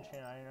 I don't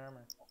enchant iron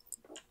armor.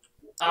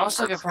 I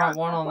also get prompt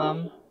 1 on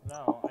them.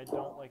 No, I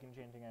don't like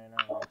enchanting iron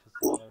armor. It's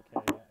just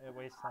okay. It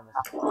wastes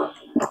levels.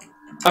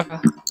 Okay.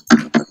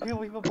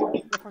 People,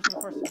 the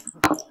first.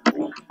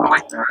 Oh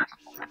wait, there it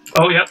is.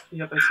 Oh, yep,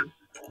 I see.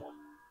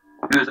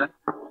 Who is it?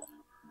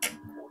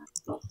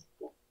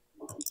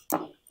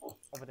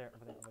 Over there.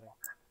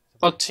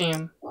 What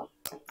team?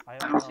 I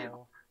don't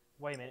know.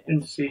 Wait a minute.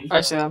 And see.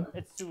 I see them.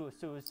 It's Sulu.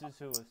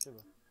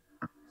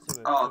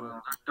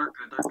 Oh, they're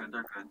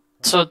good.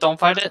 So don't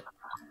fight it?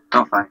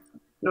 Don't fight.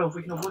 No, if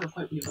we can avoid a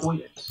fight, we avoid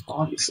it.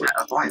 Obviously.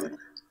 Yeah, avoid it.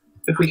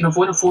 If we can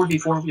avoid a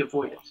 4v4, we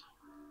avoid it.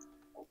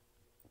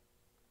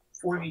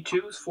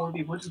 4v2s,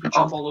 4v1s, we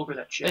jump all over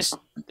that shit.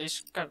 They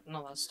got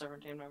no, that's a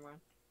different team. Never mind.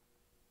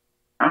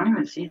 I don't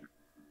even see them.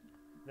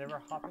 They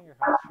were hopping your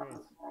house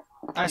streets.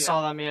 I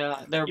saw them.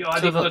 Yeah, they're Yo, I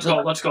think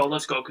let's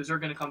go, because they're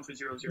gonna come for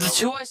 0-0. The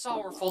 2 I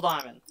saw were full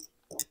diamond.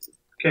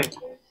 Okay.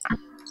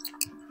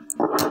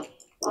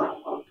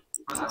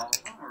 Was it all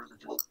of them, or was it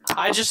just?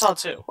 I just saw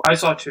 2. I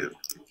saw 2.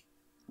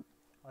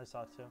 I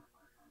saw 2.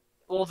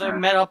 Well, they're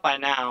met up by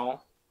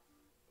now.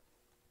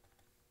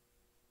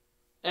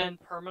 And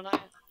permanent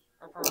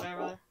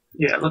rather.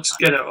 Yeah, let's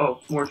get it. Oh,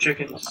 more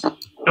chickens.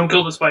 Don't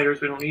kill the spiders,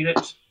 we don't need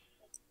it.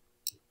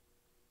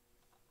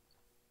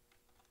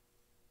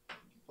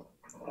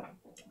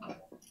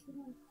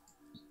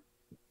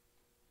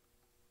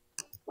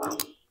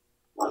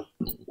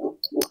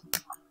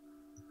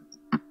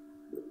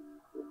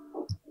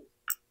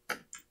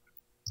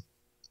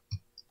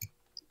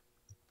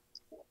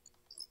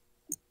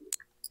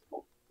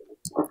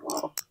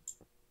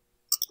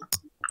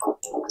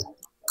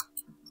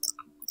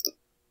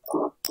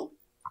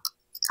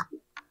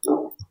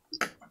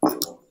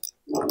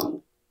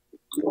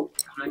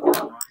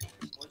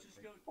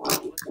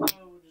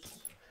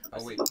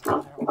 Oh wait,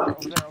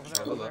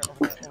 Over there.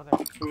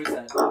 Who is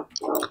that?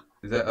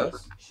 is that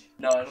us?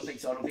 No, I don't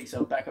think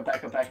so. Back up.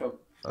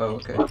 Oh,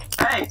 okay.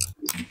 Hey!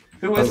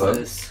 Who is Hello?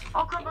 this?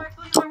 I'll come back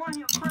to you. I want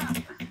you. Crap.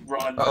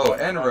 Run. Oh, run,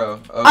 Enro. run.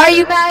 Okay. Are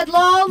you mad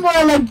low? More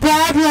like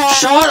bad low.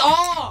 Shut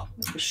up!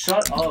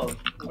 Shut up.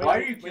 Why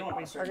are you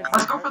killing us right now?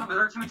 Let's go for the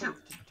other team too.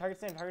 Target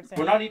Sam.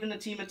 We're not even a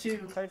team of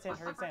 2. Target Sam.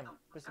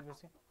 Biscuit.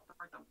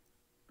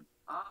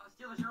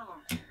 Steelers, you're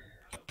alone.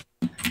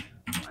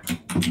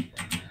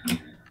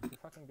 You're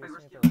fucking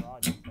basing it to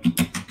Rod.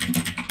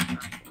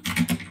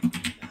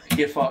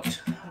 Get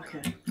fucked.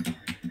 Okay.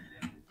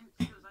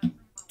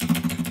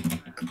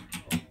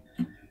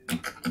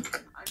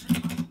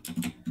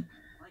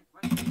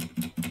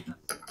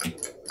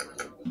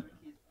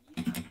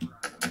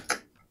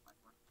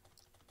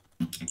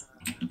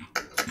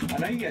 I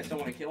know you guys don't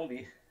want to kill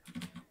me.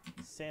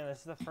 Sam, this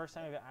is the first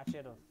time we've actually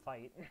had a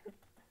fight.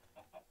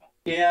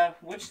 Yeah,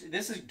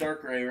 this is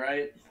dark gray,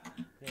 right?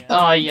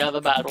 Yeah. Yeah,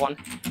 the bad one.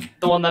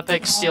 The one that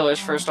picked Steelers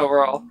first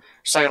overall,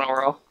 second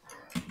overall.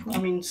 I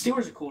mean,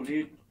 Steelers are cool,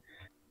 dude.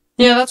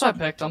 Yeah, that's why I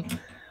picked them.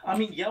 I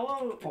mean,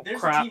 yellow. Oh, there's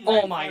crap. a team right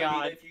Oh in my front of me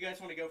God. that if you guys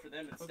want to go for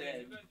them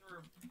instead.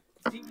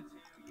 Team 2,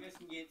 you guys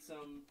can get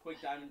some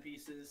quick diamond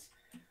pieces.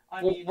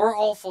 I Well, mean, we're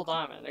all full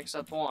diamond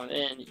except one,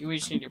 and we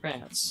just need your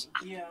pants.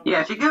 yeah.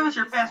 Yeah, if you give us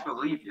your pants, we'll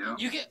leave you.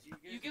 You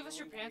give us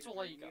your pants, we'll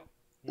let you go.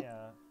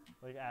 Yeah,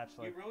 like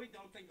actually. You really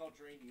don't think I'll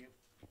drain you?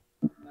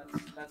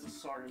 That's a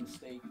sort of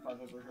mistake if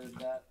I've ever heard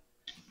that.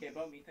 Okay,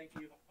 about me, thank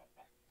you.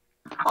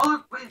 Oh,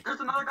 look, wait, there's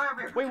another guy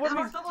over here. Wait, what It's is-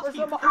 Marcelo's where's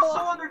team. the They're Mahalo? so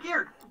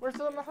undergeared. Where's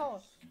the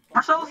Mahalo?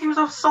 Marcelo's team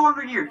is so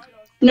undergeared.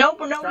 Nope,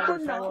 Driver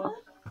no. solo.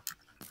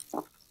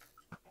 Wow,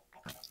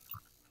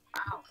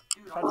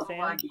 dude, I'm so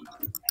Touchdown. laggy.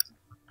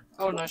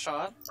 Oh, nice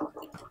shot.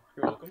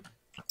 You're welcome.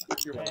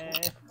 You're welcome. Eh,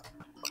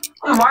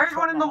 Dude, why are you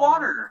going in the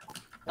water?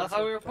 I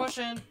thought we were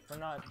pushing. we're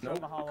not. Nope.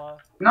 Mahalo.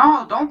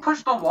 No, don't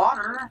push the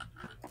water.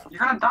 You're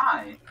gonna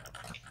die.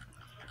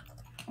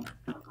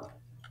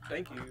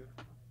 Thank you.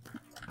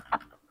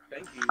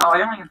 Thank you. Oh,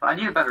 I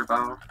need a better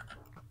bow.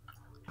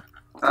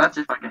 That's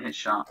if I can hit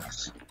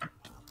shots.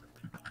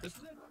 This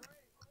is it.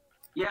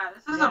 Yeah,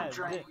 this is Yeah, a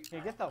drain.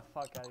 get the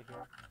fuck out of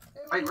here.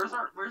 Wait, where's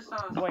Wait,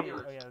 Steelers? oh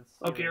yeah, it's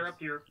Up here, Steelers. up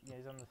here. Yeah,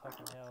 he's on the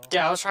fucking hill.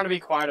 Yeah, I was trying to be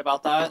quiet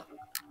about that.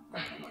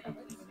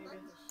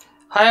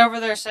 Hi over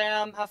there,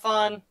 Sam. Have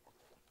fun.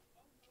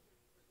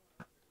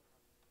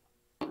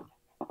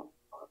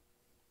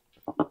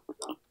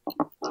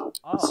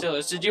 Oh,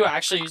 Steelers, did you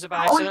actually use it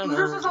by Oh, accident?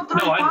 yours Or... is on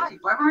No, I 35.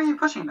 Why were you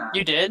pushing that?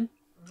 You did?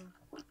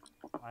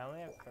 I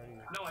only have 30.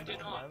 No, I did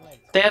not. only have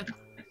They have-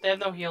 20. They have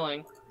no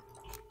healing.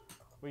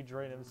 We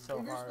drained him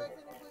so hard.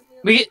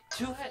 We get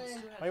 2 heads.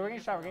 Wait, we're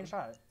getting shot. We're getting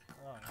shot.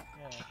 Oh,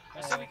 yeah.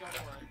 I said we go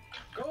for it.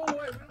 Go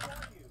away. We don't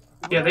want you.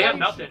 Yeah, they Why have are you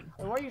nothing.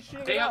 Why are you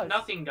shooting They at have us?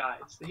 nothing,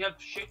 guys. They have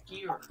shit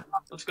gear.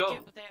 Let's Yeah, go.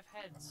 but they have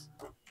heads.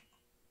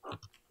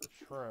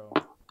 True.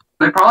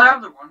 They probably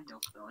have their one heal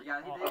still.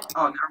 Yeah, he Oh. did.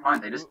 Oh, never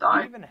mind. They just What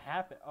died. even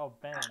happened? Oh,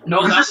 Ben.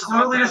 No, He that just was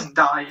not literally them. just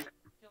died. Yeah,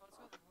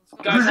 let's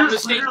go. Guys, He that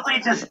just mistake- literally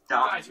just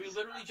died. Guys, we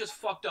literally just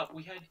fucked up.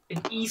 We had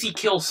an easy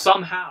kill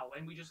somehow,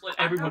 and we just let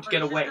everyone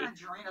get away. He's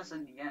just gonna drain us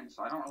in the end,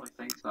 so I don't really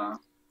think so.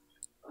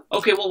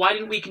 Okay, well, why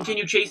didn't we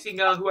continue chasing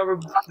whoever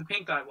the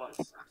pink guy was?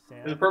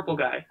 Sam. The purple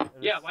guy. It was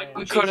Yeah, why Sam. didn't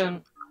We chase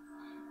couldn't.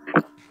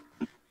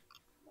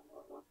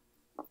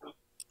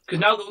 Because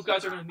now those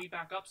guys are going to meet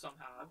back up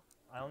somehow.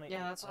 I only.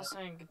 Yeah, that's what I was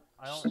saying.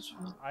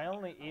 I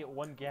only ate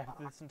one gap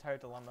through this entire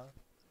dilemma.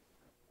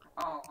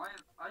 Oh,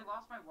 I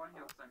lost my one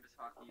heal because I missed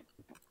hockey.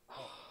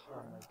 Oh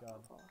my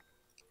god.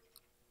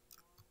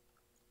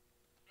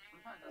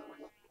 Sometimes that's why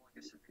like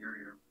a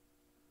superior.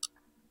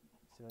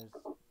 See,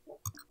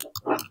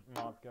 there's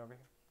mob. Go over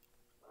here.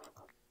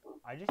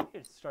 I just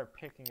need to start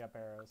picking up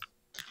arrows.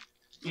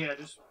 Yeah,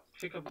 just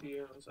pick up the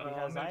arrows. I'm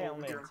Because gonna I go over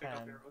only here have and pick up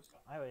 10. arrows.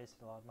 I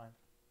wasted a lot of mine.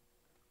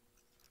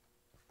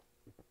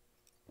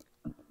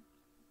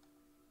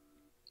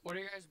 What are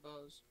your guys'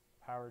 bows?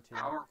 Power 2.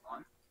 Power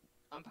 1?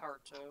 I'm power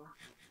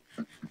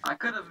 2. I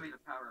could have made a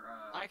power,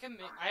 I can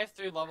make. I have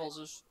 3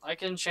 levels. I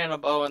can chant a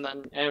bow and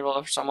then enable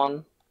it for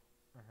someone.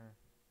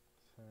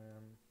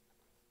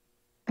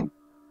 If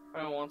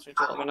anyone wants me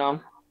to, let me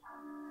know.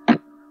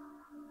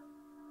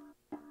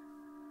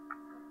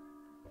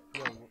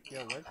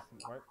 Where's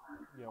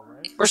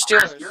We're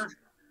Steelers.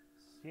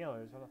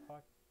 Steelers? What the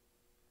fuck?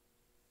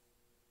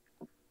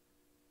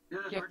 Dude,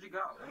 Yeah. where'd you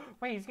go?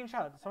 Wait, he's getting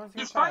shot. Someone's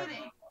getting He's shot.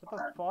 fighting! What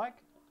the fuck?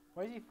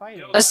 Why is he fighting?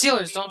 Yo, That's guys, on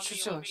Steelers, me, don't on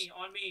shoot me, on Steelers. me,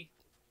 on me.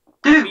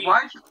 Dude, Me.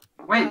 why'd you...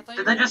 I Wait, thought did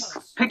you they were just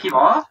us. pick you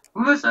off?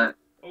 Who is it?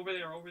 Over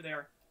there, over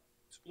there.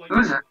 It's like, Who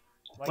is it?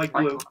 Like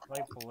blue.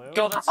 Like blue?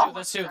 Go, that's 2,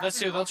 that's 2, that's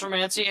 2. That's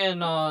Romancy and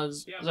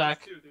Yeah,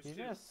 Zach. there's 2, there's He's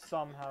 2. gonna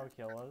somehow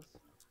kill us.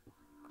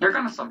 They're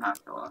gonna somehow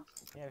kill us.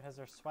 Yeah, because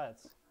they're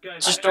sweats.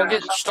 Guys, Just I-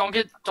 don't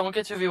get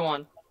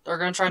 2v1. They're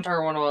gonna try and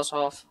target one of us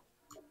off.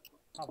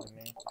 Probably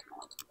me.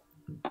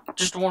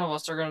 Just one of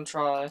us, they're gonna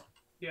try.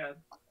 Yeah,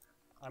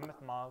 I'm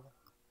with mob.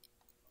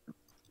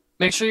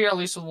 Make sure you're at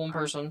least with one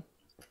person.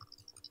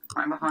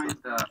 I'm behind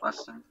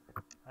Weston.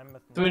 I'm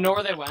with mob. Do we know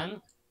where they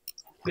went?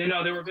 they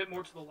know they were a bit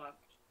more to the left.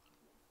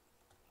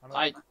 I'm with,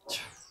 I I'm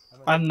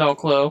with, have no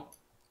clue.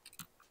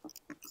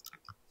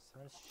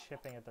 Someone's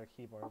chipping at their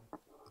keyboard.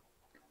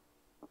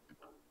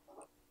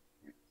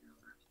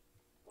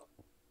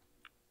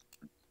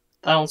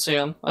 I don't see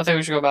him. I think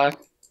we should go back.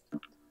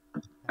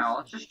 No,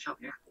 let's just chill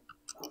here.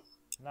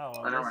 No,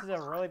 I don't this is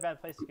a really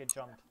bad place to get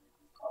jumped.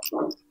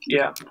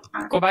 Yeah,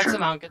 Go back to the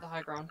mountain, get the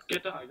high ground.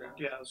 get the high ground.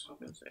 Yeah, that's what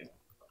I was gonna say.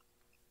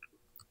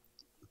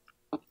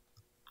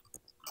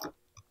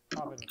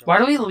 Probably gonna go- Why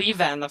do we leave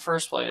that in the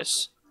first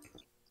place?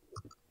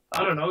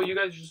 I don't know, you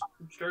guys just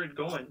started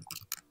going.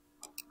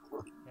 Yeah,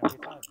 we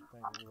thought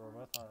that you were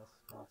with us.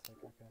 Oh, it's like,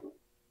 okay.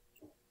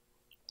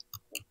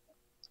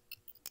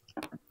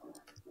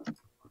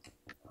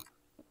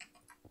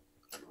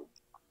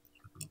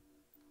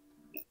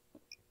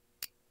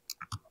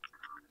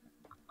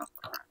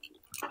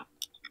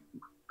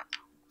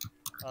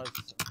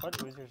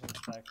 Put Oozers in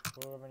spec.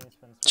 Whoever needs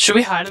spin. Should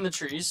we hide in the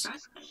trees?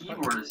 Whose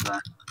keyboard is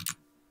that?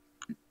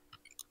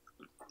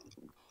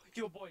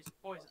 Yo, boys,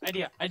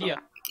 idea.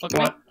 Look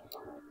at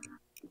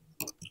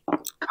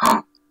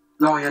me.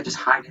 No, yeah, just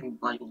hide in,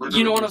 like, literally.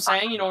 You know what I'm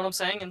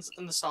saying?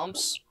 In the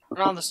stumps?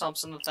 Not on the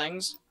stumps, in the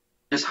things.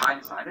 Just hide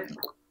inside it?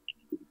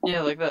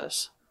 Yeah, like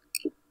this.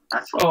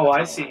 That's Oh,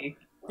 I see.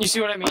 You see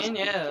what I mean?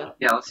 Yeah.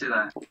 Yeah, let's do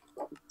that.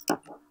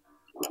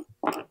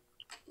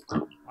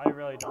 I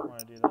really don't want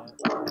to do that.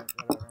 But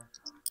whatever.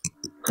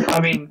 I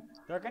mean,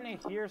 They're gonna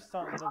hear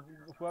something.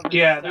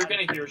 yeah, they're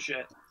gonna hear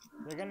shit.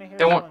 They're gonna hear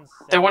They someone won't.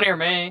 stack. They want to hear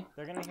me.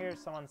 They're gonna hear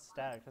someone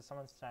stack, because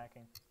someone's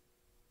stacking.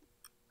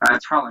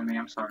 It's probably me,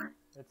 I'm sorry.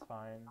 It's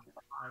fine.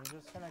 I'm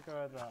just gonna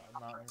go to the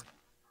mountain.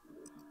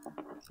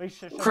 Wait,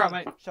 shut Crap,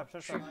 mate. Shut. I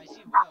see Will.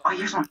 Oh,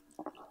 here's one.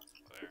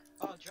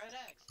 Oh, Dread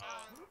X.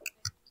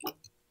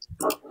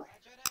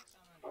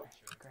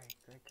 Great.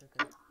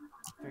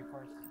 3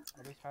 cores.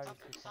 At least how do you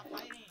Stop 3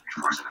 hiding. I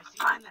see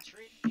you in the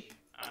tree.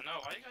 I know,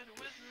 why you guys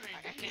whispering? I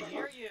can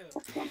hear you.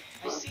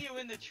 I see you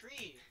in the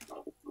tree.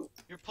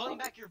 You're pulling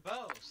back your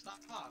bow. Stop.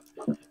 Now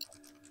you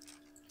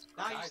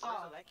Guys,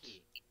 stop. where's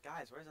Aleki?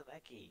 Guys, where's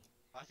Aleki?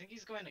 I think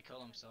he's going to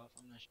kill himself.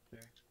 I'm not sure.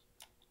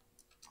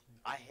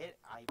 I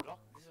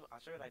blocked, I'll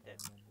show you what I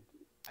did.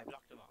 I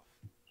blocked him off.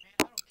 Man,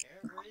 I don't care.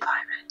 Where is he?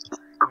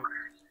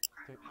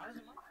 How is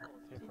it my fault?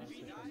 If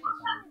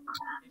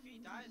he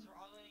dies, we're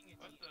all letting it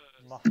What deep.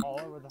 the?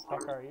 Mahalo, where the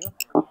fuck are you?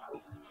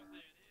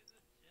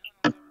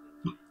 Yo,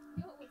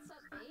 what's up,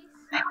 base?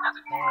 Hey,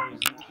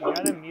 you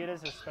gotta mute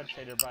as a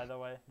spectator, by the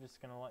way. Just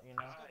gonna let you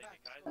know.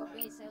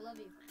 Base, I love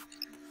you.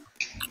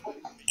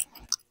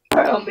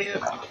 I'll be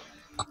it.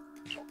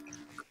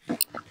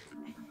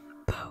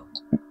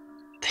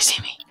 They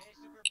see me. Hey,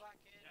 Super Black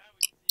Kid.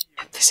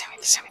 They see me.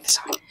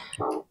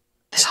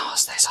 They saw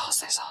us.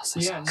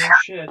 Yeah, no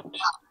shit.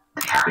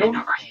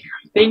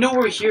 They know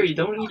we're here. You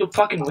don't need to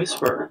fucking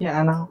whisper. Yeah,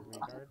 I know.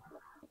 Retard.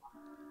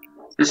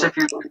 Just if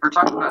we're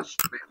talking about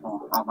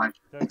oh my.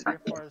 They're 3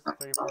 fours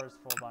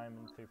full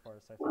diamond, 3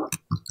 fours, I think.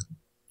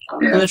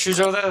 Yeah. And the trees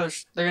over there,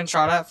 they're getting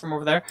shot at from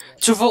over there.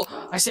 2 full.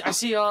 I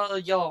see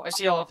yellow. I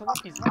see yellow. It's one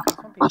piece.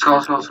 Let's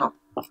go.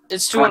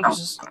 It's 2 one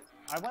pieces.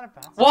 I want to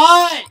bounce.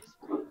 What?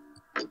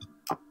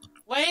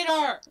 Later.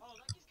 Oh, look,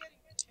 he's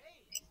getting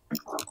chased.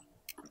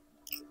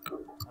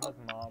 I'm with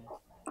mom.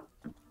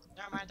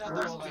 Never mind, that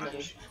was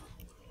lucky.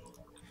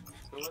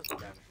 Who was it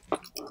then?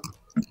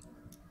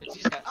 It's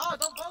these guys. Oh,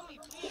 don't bow me,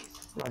 please.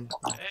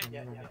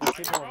 There's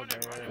people over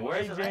there.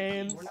 Where's Hey, Aleki?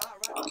 James. We're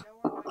not running,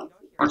 don't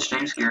What's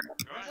James gear?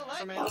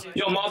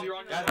 Yo, Mob, you're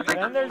on your own.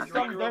 Then there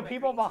are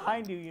people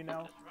behind you, you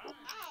know.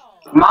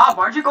 Mob,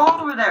 why'd you go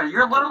over there?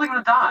 You're literally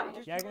gonna die.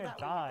 Yeah, you're gonna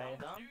die.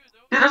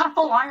 Dude, there's a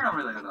full iron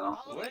over there, though.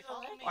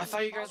 I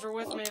thought you guys were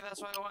with me. That's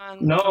why I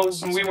went. No,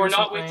 we were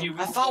not with you.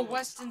 I thought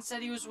Weston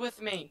said he was with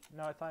me.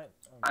 No, I thought.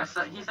 He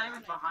said he was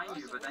behind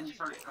you, but then you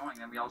started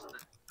going, and we all stood.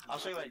 I'll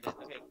show you what I did.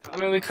 Okay. I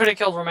mean, we could have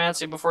killed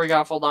Romancy before he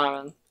got full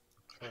diamond.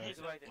 Here's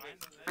what I did.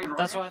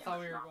 That's what I thought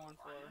we were going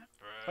for.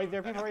 Wait, there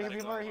are people right here.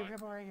 People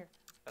right here.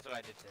 That's what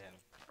I did to him.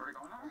 Where are we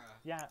going now?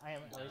 Yeah, I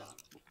am at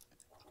least.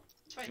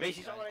 Mace,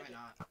 you saw what I did?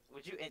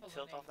 Would you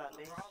tilt off that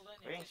base?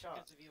 We're getting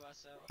shot.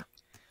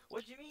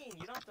 What do you mean?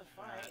 You don't have to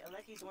fight.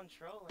 Aleki's one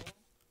trolling.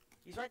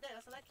 He's right there.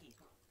 That's Aleki.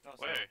 No,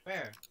 sorry.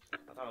 Where? I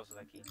thought it was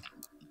Aleki.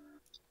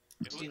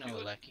 Do you know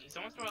Aleki?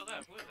 Someone's to our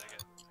left. Who is that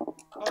guy?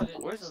 Oh,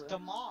 Where's it's the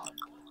mob.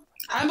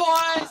 Hi,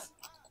 boys.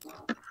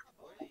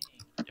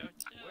 Yo, chill.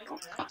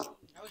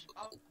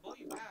 I'll blow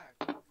you back.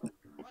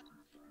 What?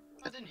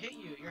 I didn't hit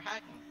you. You're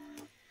hacking.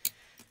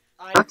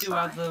 I do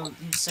have the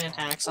insane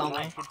hacks on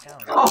me. Good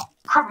town. Oh,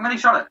 crap, mini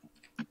shot it.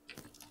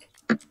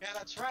 Yeah,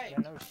 that's right. Yeah,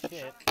 no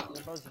shit. They're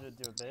supposed to do a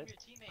Your bit.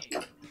 teammate.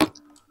 This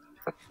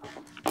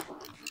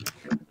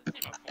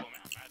team of 4, man. I'm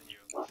mad at you.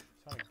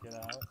 Trying to get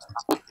out.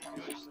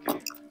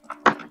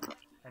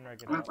 And right,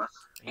 get Move out. us.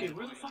 Okay,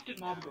 where the fuck did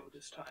Mob go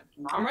this time?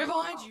 I'm right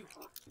behind you.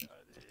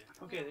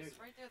 Okay, there. It's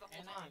right there the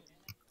whole time.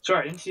 Sorry,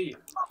 I didn't see you.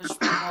 Just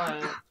be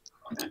quiet.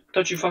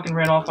 Thought you fucking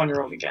ran off on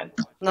your own again.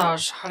 No, I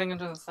was just hiding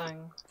under the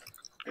thing.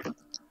 Should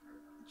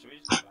we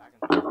just go back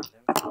and find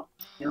him?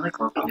 You like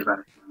Loki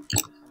better.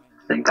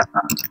 Think that.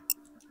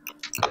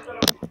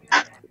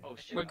 Oh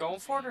shit. We're going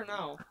for it or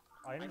no?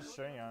 I'm just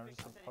showing you. I'm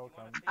just a poke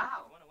him.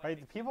 Ow. Wait,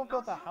 the people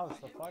built the house.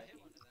 The fuck?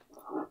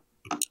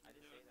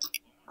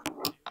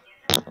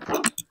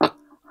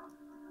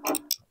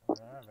 Yeah,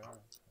 very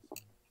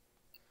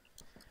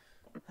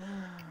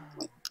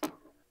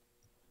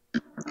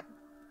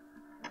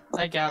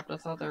I gapped. I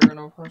thought they were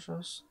gonna push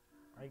us.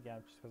 I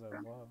gapped just because I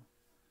was low.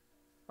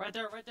 Right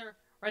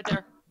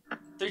there.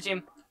 3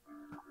 team.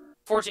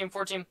 4 team.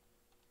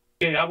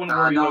 Okay, I wouldn't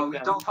worry No, about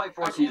them. don't fight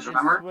 14s,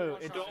 remember? Flu,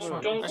 it's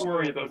flu. Don't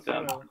worry about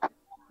them. Flu.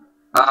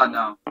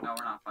 No, we're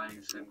not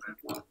fighting soon.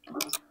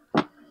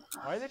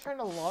 Why are they trying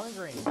to long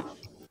range?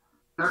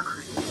 They're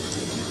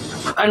crazy.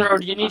 Enro,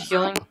 do you need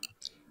healing?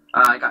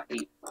 I got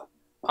 8. Oh,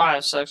 I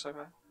have 6. Okay,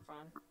 fine.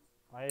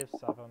 I have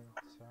 7,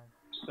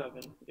 so.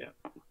 7, yeah.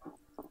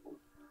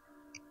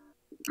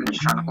 I'm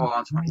just trying to hold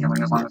on to my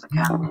healing as long as I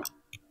can.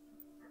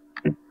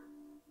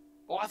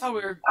 Oh, I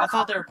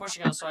thought they were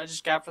pushing us, so I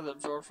just gapped for the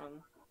absorption.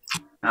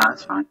 No,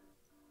 that's fine.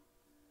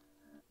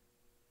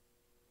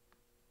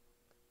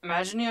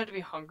 Imagine you had to be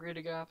hungry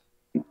to gap.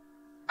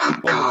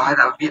 God,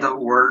 that would be the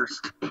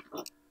worst.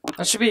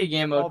 That should be a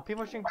game Oh, mode.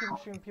 people shooting, people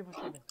shooting, people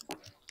shooting.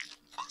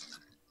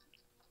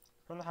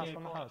 From the house, Yeah,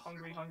 from the call it house.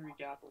 hungry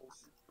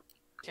gapples.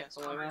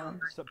 Cancel like that.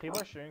 So people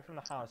are shooting from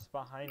the house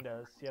behind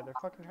us. Yeah, they're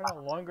fucking trying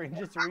to long range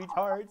just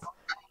retards.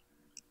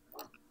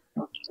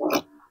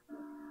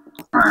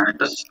 Alright,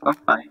 just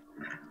okay.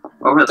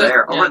 Over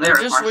there, Yeah, over there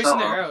they're is just wasting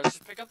their Marcelo. arrows.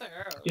 Just pick up the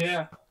arrows.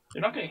 Yeah,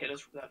 they're not gonna hit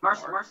us from that far.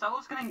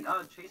 Marcelo's getting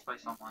chased by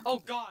someone. Oh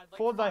god, like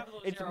Full die. 5 of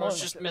those It's arrows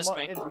Mun's. just missed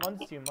me. It's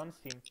Mun's team. Mun's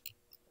team.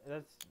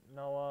 That's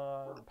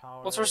Noah,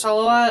 Power. What's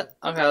Marcelo at?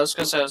 Okay, I was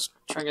gonna say I was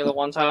trying to get the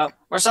one tap.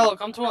 Marcelo,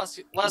 come to us.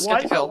 Let's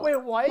get the kill.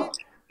 Wait, what?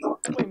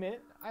 Wait a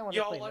minute. I want to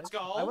Yo, claim let's this.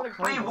 go. I want to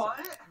claim Wait, this. what?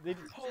 They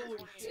Holy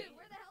Dude, shit.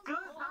 where the hell's Good,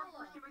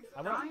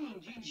 Paula? power for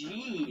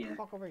you GG.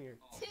 fuck over here.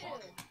 Dude.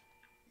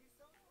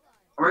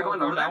 Are we going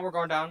We're over down, there? we're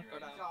going down. Go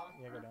down.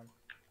 Yeah, go down.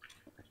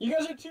 You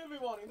guys are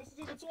 2v1ing. This is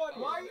even sweaty.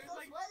 Why are you so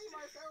sweaty,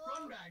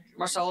 Marcelo?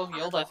 Marcelo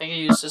healed, I think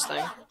he used his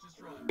thing.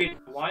 Wait,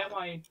 why am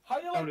I? How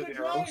do you Out like of the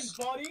arrows.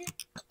 grind, buddy?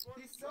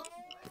 He's so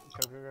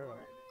Go.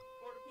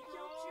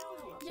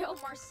 Yo,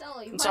 Marcelo,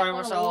 you I'm might sorry,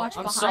 wanna Marcelo. watch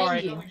I'm behind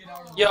sorry. you.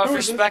 Yo, if Who you're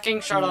is this?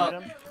 specking, shut up.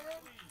 Him.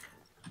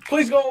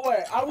 Please go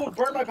away. I will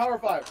burn my power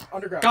 5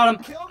 underground. Got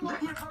him.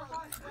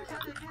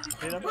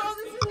 Hit him.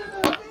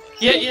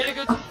 Yeah, yeah,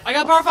 good. I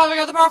got power 5, I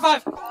got the power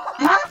 5.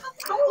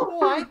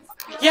 What?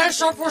 Yeah,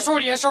 sharp 4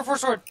 sword, yeah, sharp 4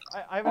 sword.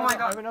 I have, Oh my I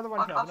god. have another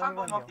one here. I'll try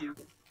Another to one help here.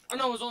 you. Oh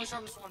no, it was only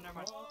sharpness 1, never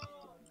mind.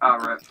 Oh,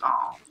 rip.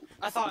 Oh.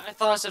 I thought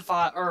I said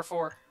 5 or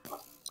 4.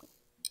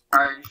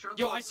 Alright, you sure?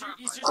 Yo, he's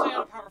seriously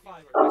out of power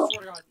 5. I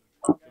swear to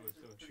God.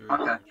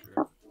 Okay.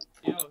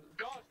 Did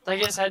I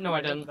get his head? No,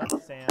 I didn't.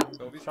 That's Sam.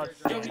 Shot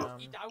Yo, Sam.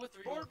 he died with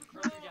 3.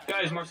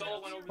 Guys,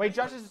 Marcelo went over. Wait,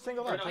 Josh is a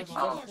single out. Right, Josh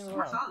no, is a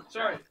single out.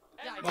 Sorry,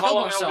 Yeah, I killed Mahalo went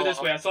over Marcelo.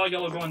 this way. I saw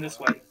yellow going this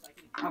way,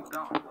 Oh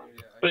god.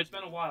 but it's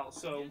been a while,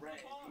 so.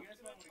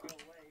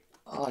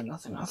 Oh,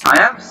 nothing. I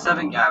have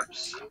 7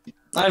 gaps.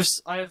 I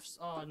have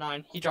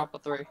 9. He dropped a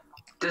 3.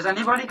 Does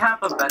anybody have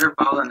a better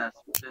bow than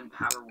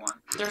power 1?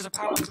 There's a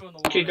power 2 in the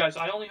wall. Okay, guys,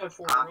 I only have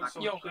 4 arrows. So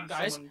Yo, please,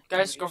 guys, someone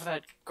guys, give go me- for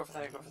that. Go for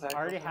that. Go for that. I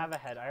already have a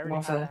head. I already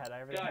What's have a that? head. I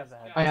already have the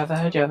head. I have the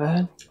head. You have the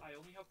head. I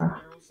only have 4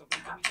 arrows. So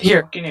give me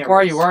Here. fucking Where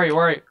are you? arrows. Where are you?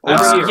 Where are you?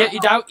 Over here.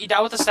 Yeah, you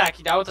died with the stack.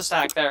 You died with the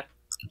stack there.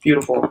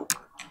 Beautiful.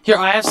 Here,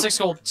 I have 6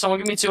 gold. Someone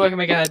give me 2. I can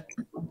make a head.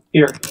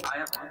 Here. I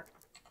have 1.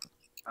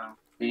 Oh.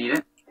 You need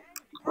it?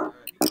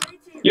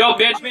 Yo,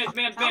 bench, red,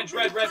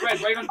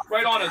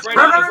 right on us, right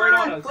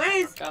on us.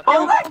 Please! God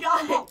Oh damn.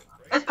 my god!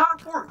 It's power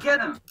 4,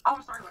 get him! Oh,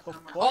 I'm sorry,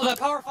 Oh, that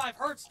power 5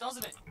 hurts,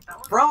 doesn't it?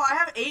 Bro, I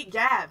have 8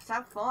 gaps.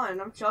 Have fun.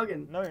 I'm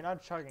chugging. No, you're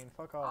not chugging.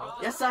 Fuck off.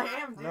 Yes, I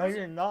am, dude. No,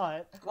 you're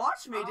not.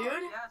 Watch me, dude.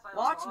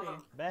 Watch me.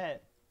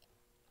 Bet.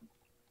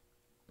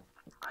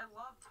 I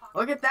love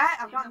talking Look at that.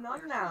 I've to got the none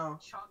players now.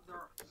 who chug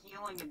their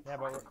healing and Yeah,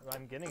 but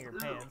I'm getting your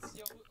pants.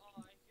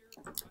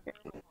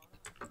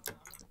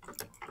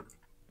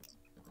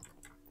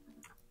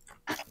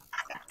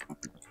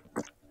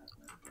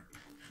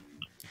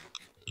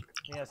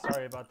 Yeah,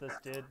 sorry about this,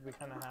 dude. We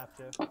kind of have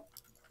to.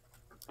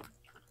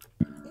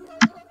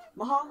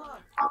 Mahalo.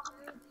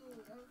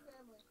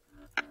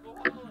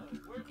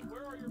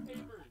 Where are your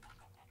papers?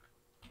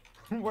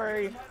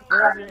 Where's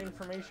your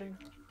information?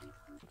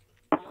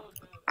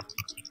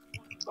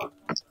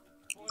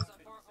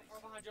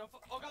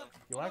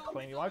 You want to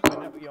clean? You want to clean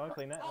that? You want to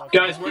clean that?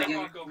 Guys, where'd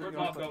Mob go? Where'd You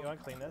Mob want go? to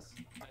clean this?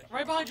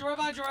 Right behind you, right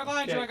behind you, right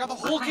behind you. I got the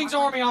whole King's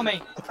Army on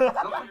me. You're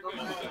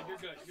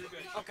good.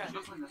 Okay.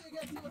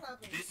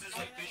 This is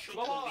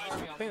official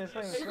police. Clean this,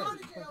 clean this, clean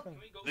this, clean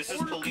this. This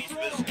is police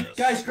business.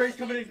 Guys, Grace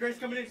coming in, Grace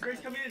coming in, Grace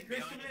coming in,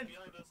 Grace coming in.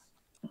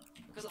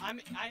 Because I have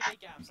 8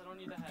 gaps. I don't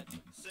need the head.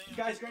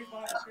 Guys, Grace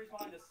behind us, Grace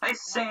behind us. Hey,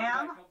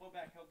 Sam? Help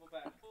back.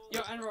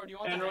 Yo, Enro, do you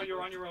want the Enro, head?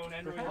 you're on your own.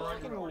 Enro, We're you're kind on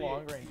of your fucking own.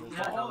 long range. It's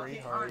Yeah, like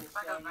retard.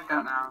 back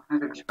out now. I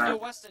think it's Yo, bad.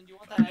 Weston, do you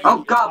want the head?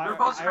 Oh god, they're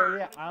both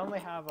I only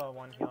have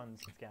 1 heal and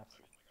 6 gaps.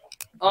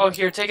 Oh,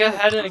 here, take a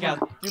head and a gap.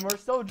 Dude, we're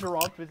still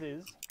dropped with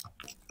his.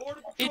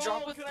 He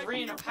dropped with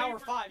 3 and a power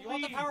 5. You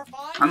want the power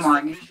 5? I'm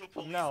lagging. Official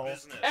police No.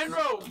 business.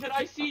 Enro, can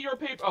I see your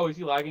paper? Oh, is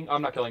he lagging?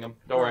 I'm not killing him.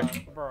 Don't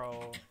worry.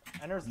 Bro.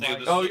 Ender's Dude, lagging.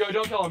 this Oh, yo,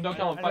 don't kill him. Don't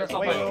kill him. Fight,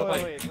 stop Wait, fighting. wait, Stop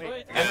wait, fighting. wait,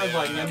 wait. Enro's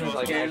lagging. Enro's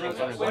lagging. Enro's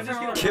Let's lagging. just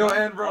get Kill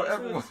him. Enro,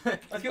 everyone.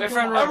 Let's Wait for Enro to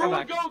come Everyone,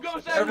 back. go,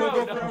 Everyone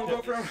Enro.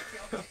 go for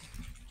him.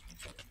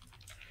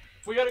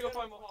 We gotta go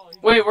find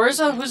Mahalo. Wait, where's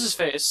who's his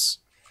face?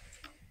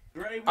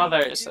 Oh,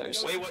 there he is, there he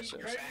is. Wait, what?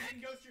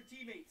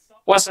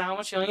 Weston, how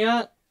much healing you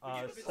at?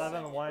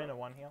 7, 1, and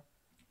 1 heal.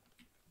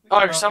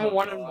 Oh, you're 7,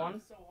 1, and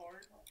 1?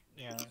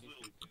 Yeah.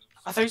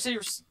 I thought you said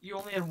you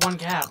only had 1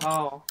 gap.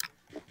 Oh.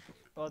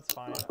 Well, it's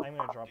fine. I'm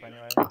gonna drop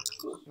anyway.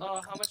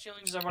 How much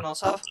healing does everyone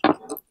else have?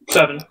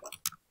 7.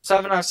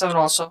 7, I have 7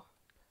 also.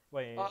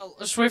 Wait.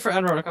 Let's wait for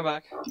Enro to come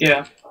back.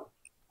 Yeah.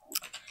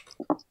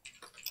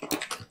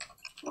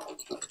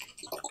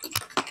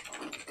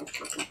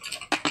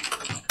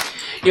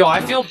 Yo,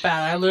 I feel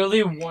bad. I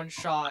literally one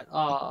shot.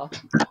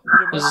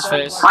 What's his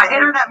face? My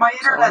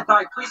internet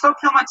died. Please don't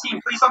kill my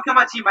team. Please don't kill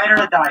my team. My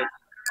internet died.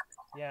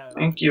 Yeah.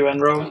 Thank you,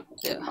 Enro.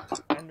 Yeah.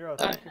 Andrew,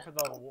 thank you for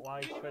the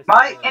wide choice.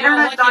 My Yo,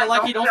 internet died.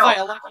 Lucky, don't fight.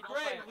 Lucky, don't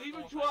Great, fight. leave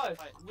him to us.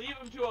 Leave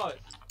him to us.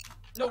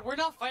 No, we're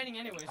not fighting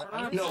anyways. We're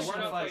not. No, in we're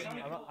not fight.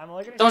 fighting. I'm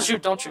only gonna Don't shoot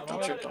shoot. Don't shoot. I'm Don't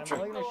only shoot. Don't I'm shoot.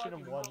 only gonna shoot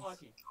him once.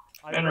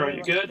 I Enro, really you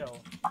want good? to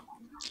kill.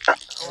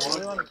 I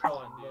really want to kill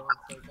him, but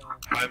it's like,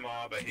 Hi,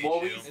 Mob. I hate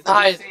Well, you.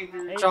 Hi,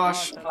 hey,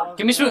 Josh. I love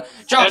Give me you. smooch.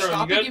 Josh, Enro, stop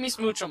you and good? give me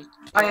smooch 'em.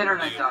 My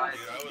internet died.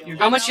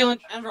 How much healing,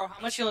 Enro?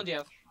 How much healing do you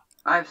have?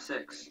 I have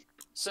 6.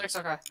 6.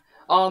 Okay.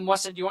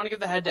 Weston, do you want to give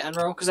the head to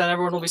Enro? Because then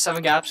everyone will be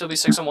 7 gaps. It'll be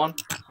 6 and 1.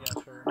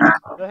 Yeah, sure.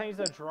 The thing is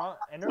that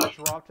Ender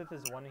dropped with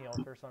his 1 heal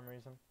for some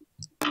reason.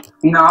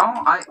 No,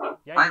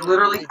 Yeah, I he did,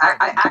 literally, he did.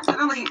 I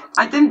accidentally,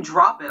 I didn't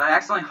drop it. I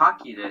accidentally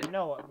hotkeeyed it.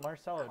 No,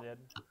 Marcelo did.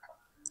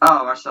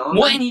 Oh, Marcelo.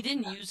 What? And he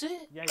didn't use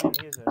it? Yeah, he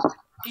didn't use it.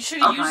 You should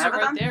have Okay, used it have it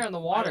right then? there in the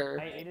water.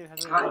 I ate it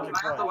because it Can I was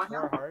have the like, one what, 4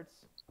 heal? hearts?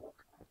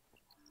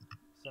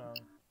 So,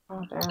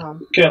 Oh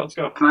damn. Okay, let's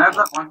go. Can I have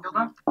that 1 heal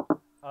then?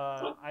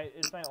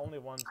 it's my only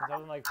one since I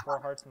was in like 4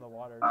 hearts in the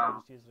water, so I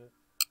just used it.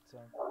 So,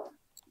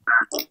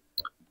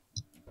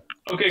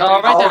 Okay,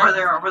 Right Oh,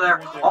 there. over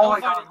there. Oh my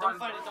Don't god, fight it. Don't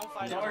fight it. Don't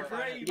fight it. Dark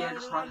Gray, you Yeah, better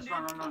just run,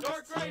 run, dude. run.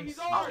 Dark Gray, he's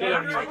Get ours. out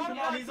of here. Come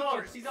on, he's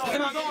ours. He's ours.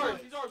 Come on. He's ours.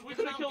 He's ours. We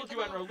could have killed you,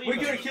 Enro. Leave We him.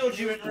 could have killed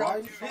you, and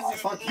Why? this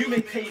is fuck. You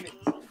make payment.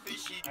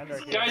 Ender,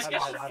 here, Guys, have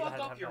get the the head, fuck have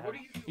the up head, here. have What the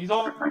are head. you? He's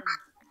ours.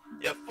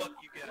 Yeah, fuck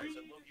you guys. I love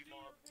you,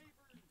 Mob.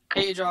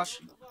 Hey, Josh.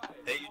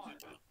 Hey, you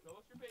too.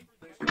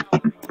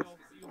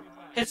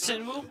 Hit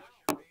Sinwu.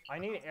 I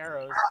need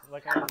arrows,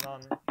 like I have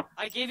none.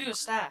 I gave you a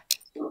stack.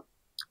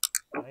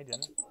 I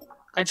didn't.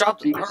 I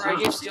dropped, You or can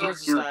I gave steal-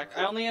 Steelers a stack.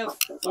 I only have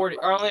 40,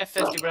 or I only have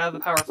 50, but I have the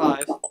power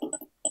 5.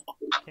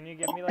 Can you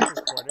give me like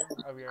a quarter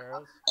of your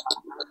arrows?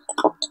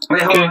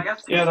 Wait, hold on. I Okay,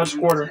 got yeah, that's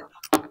quarter.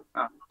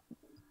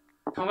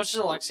 How much is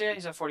Alexia?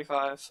 He's at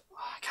 45.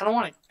 I kind of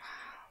want to.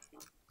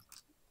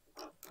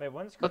 Wait,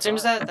 when's What team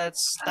is Kukai? that?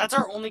 That's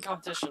our only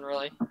competition,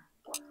 really.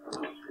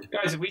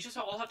 Guys, we just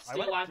all have to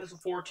stay alive as a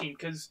 14,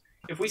 because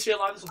if we stay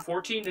alive as a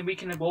 14, then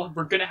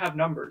we're gonna have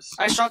numbers.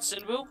 I shot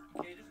Sinwu.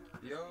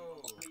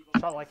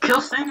 Shot like Kill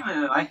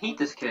Sinmu. I hate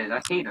this kid.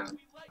 I hate him.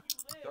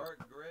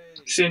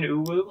 Sin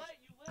Uwu.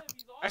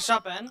 I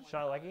shot Ben.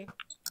 Shot leggy.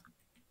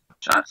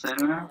 Shot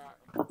Sinmu.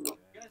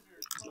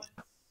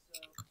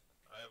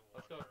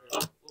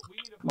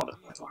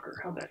 Motherfucker,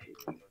 how'd that hit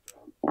me?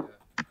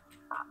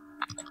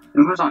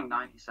 Sinmu's on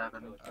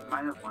 97.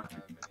 Might have 1.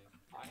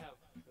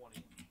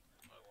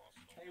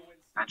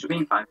 Match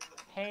being 5.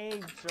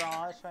 Hey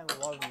Josh, I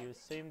love you.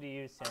 Same to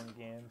you, Sam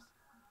Games.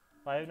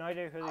 But I have no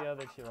idea who the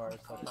other 2 are,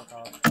 so fuck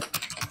off.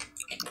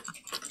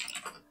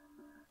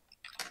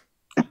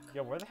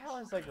 Yo, where the hell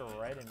is like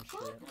red and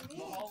shit?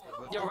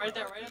 Yo, right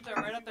there, right up there,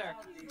 right up there.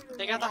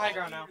 They got the high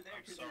ground now.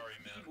 I'm sorry,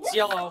 man. It's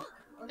yellow.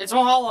 It's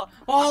Mahala.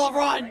 Mahala,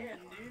 run!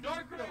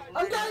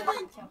 I'm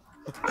diving!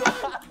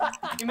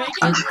 You make it?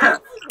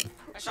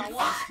 I shot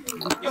one.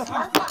 Yo,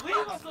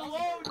 Leave us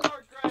alone,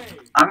 Dark Gray.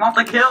 I want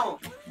the kill.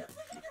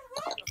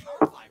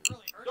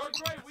 Dark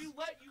Gray, we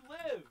let you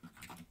live.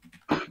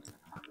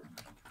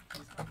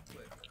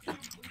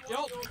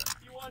 Yo.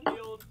 You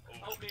unhealed.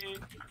 Help me.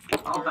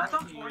 Oh, that's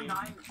on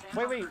 49.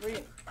 Wait.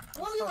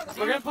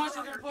 We're gonna push,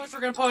 we're gonna push, we're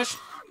gonna push.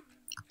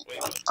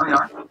 Oh, we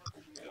are?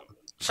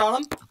 Shot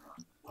him.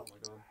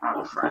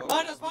 Oh, crap.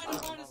 Behind us, behind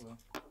us, behind us.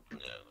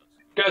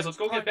 Guys, let's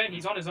go get Ben.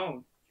 He's on his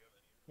own.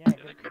 Yeah, get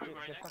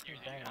fucking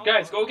banged.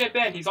 Guys, go get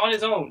Ben. He's on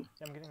his own.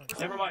 Yeah, I'm getting.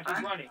 Never mind.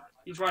 He's running.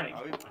 He's running.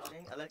 Are we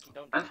pushing? I like you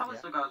don't That's do how that.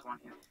 still got 1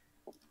 here.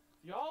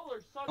 Y'all are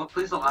such. Oh,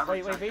 please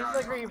elaborate. Wait, base is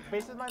like where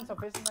base is mine, so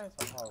base is mine,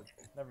 so oh,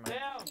 never mind.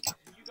 Damn,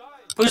 you guys.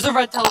 Who's the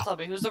red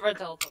Teletubby? Who's the red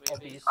Teletubby? Oh,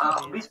 beast.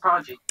 Beast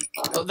Prodigy.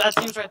 Oh, that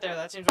team's right there.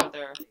 That team's right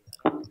there.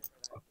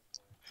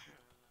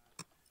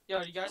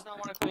 Yo, you guys not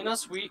want to clean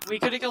us? We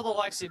could have killed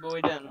Alexi, but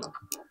we didn't.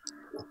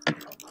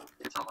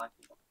 It's all like.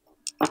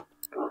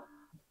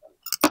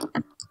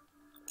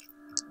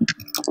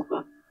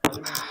 Put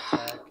him in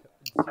spec.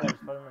 Yeah,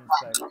 just put him in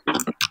spec.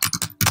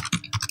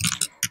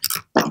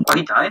 Oh,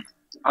 he died?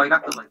 Oh, he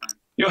got killed like that.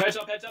 Yo, heads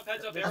up, heads up,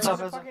 heads up. Heads up, There's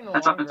a heads up. fucking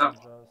Heads up, long heads up.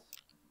 range, though.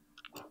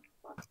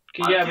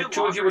 Okay, yeah, but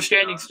 2 of you were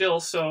standing still,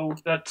 so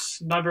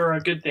that's never a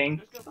good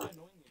thing. Just go find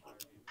annoying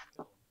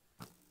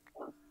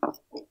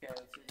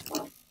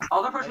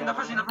Oh, they're pushing, they're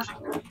pushing, they're pushing.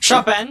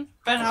 Shot Ben.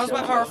 Ben, how's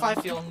my power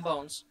 5 feel in the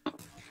bones?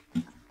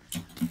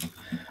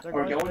 They're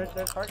We're going, going?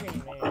 they're targeting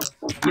me.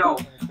 Yo.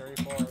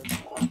 34.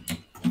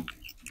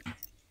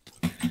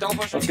 Don't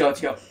push Let's us. go,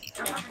 let's go.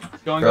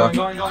 Going.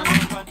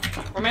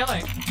 We're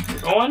melee.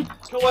 Going?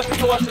 Kill Weston,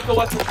 kill Weston, kill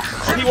Weston.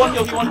 Oh, he one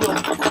heal.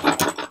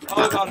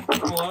 Oh, got him.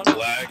 Hold on.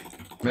 Lag.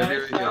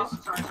 Nice, guys.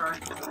 Sorry.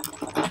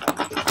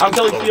 I'm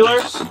killing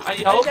Steelers. I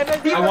need help.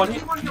 I want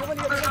him.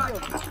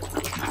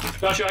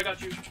 Got you, I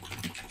got you.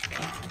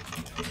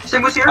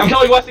 Sim was here? I'm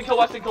killing Weston, kill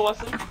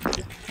Weston.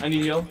 I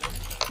need heal.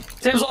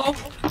 Tim's low.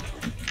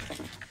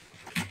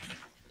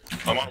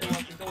 I'm on.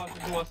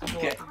 Kill Weston.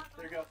 Okay,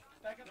 there you go.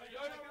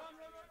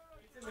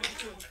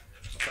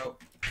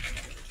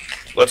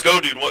 Let's go,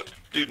 dude. What?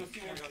 Dude.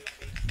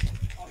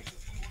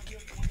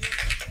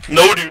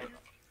 No, dude.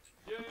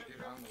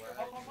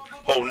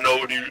 Oh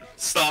no, dude.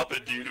 Stop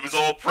it, dude. It was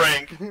all a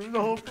prank.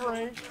 No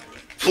prank.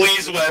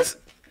 Please, Wes.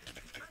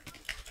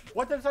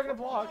 What the second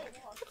block?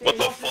 What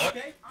the fuck?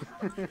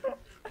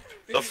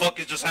 The fuck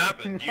has just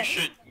happened? You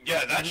should,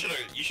 yeah,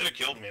 you should have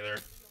killed me there.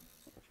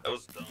 That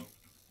was dumb.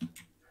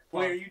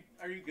 Wait,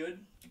 are you good?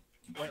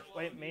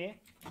 Wait, me?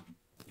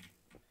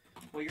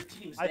 Well, your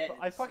team's dead.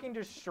 I fucking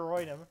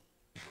destroyed him.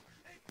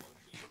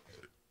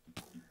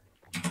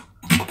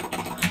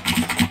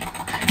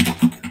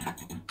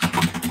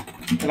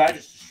 And I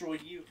just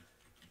destroyed you.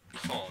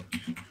 Oh,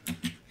 dude.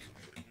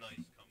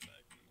 Nice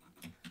comeback.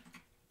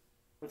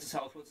 What's his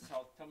health?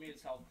 Tell me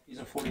his health. He's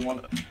at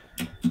 41.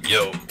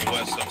 Yo,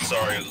 Wes, I'm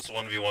sorry. This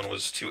 1v1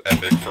 was too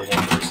epic for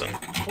one person.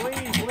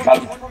 Please,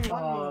 let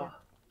me.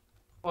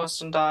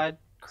 Weston died.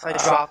 I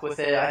dropped with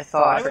it. I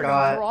thought I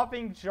forgot. Was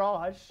dropping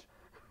Josh.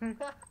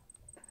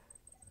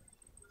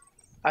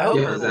 I hope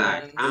Yo,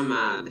 Zach, I'm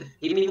mad.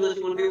 He didn't even let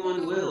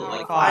 1v1 Will.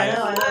 Like, I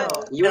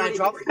know. You I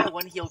dropped my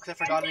one heal because I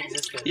forgot it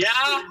existed. Yeah.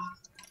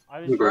 I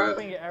was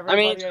dropping everybody.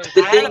 I mean,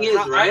 the thing is,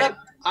 right?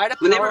 I had a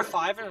power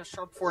 5 and a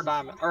sharp 4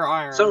 diamond or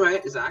iron. It's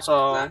alright, Zach.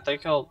 So Zach. they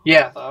killed.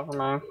 Yeah. For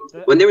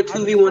me. When they were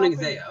 2v1ing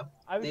Zaya,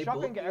 I was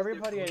dropping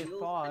everybody I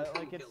thought.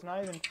 Like, it's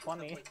not even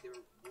funny.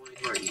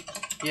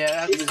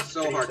 Yeah, it was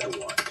so hard to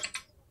watch.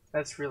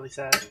 That's really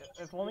sad.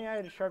 If only I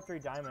had a sharp 3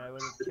 diamond, I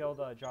would have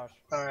killed Josh.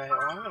 Alright, well,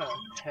 I'm gonna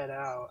head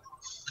out.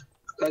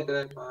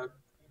 Okay, bye.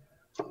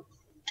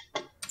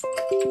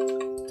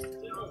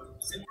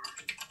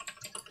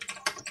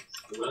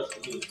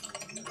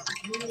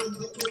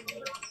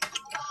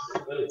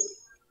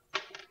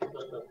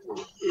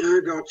 Yeah,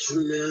 I got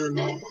you,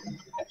 man.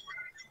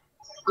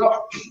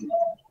 Got you.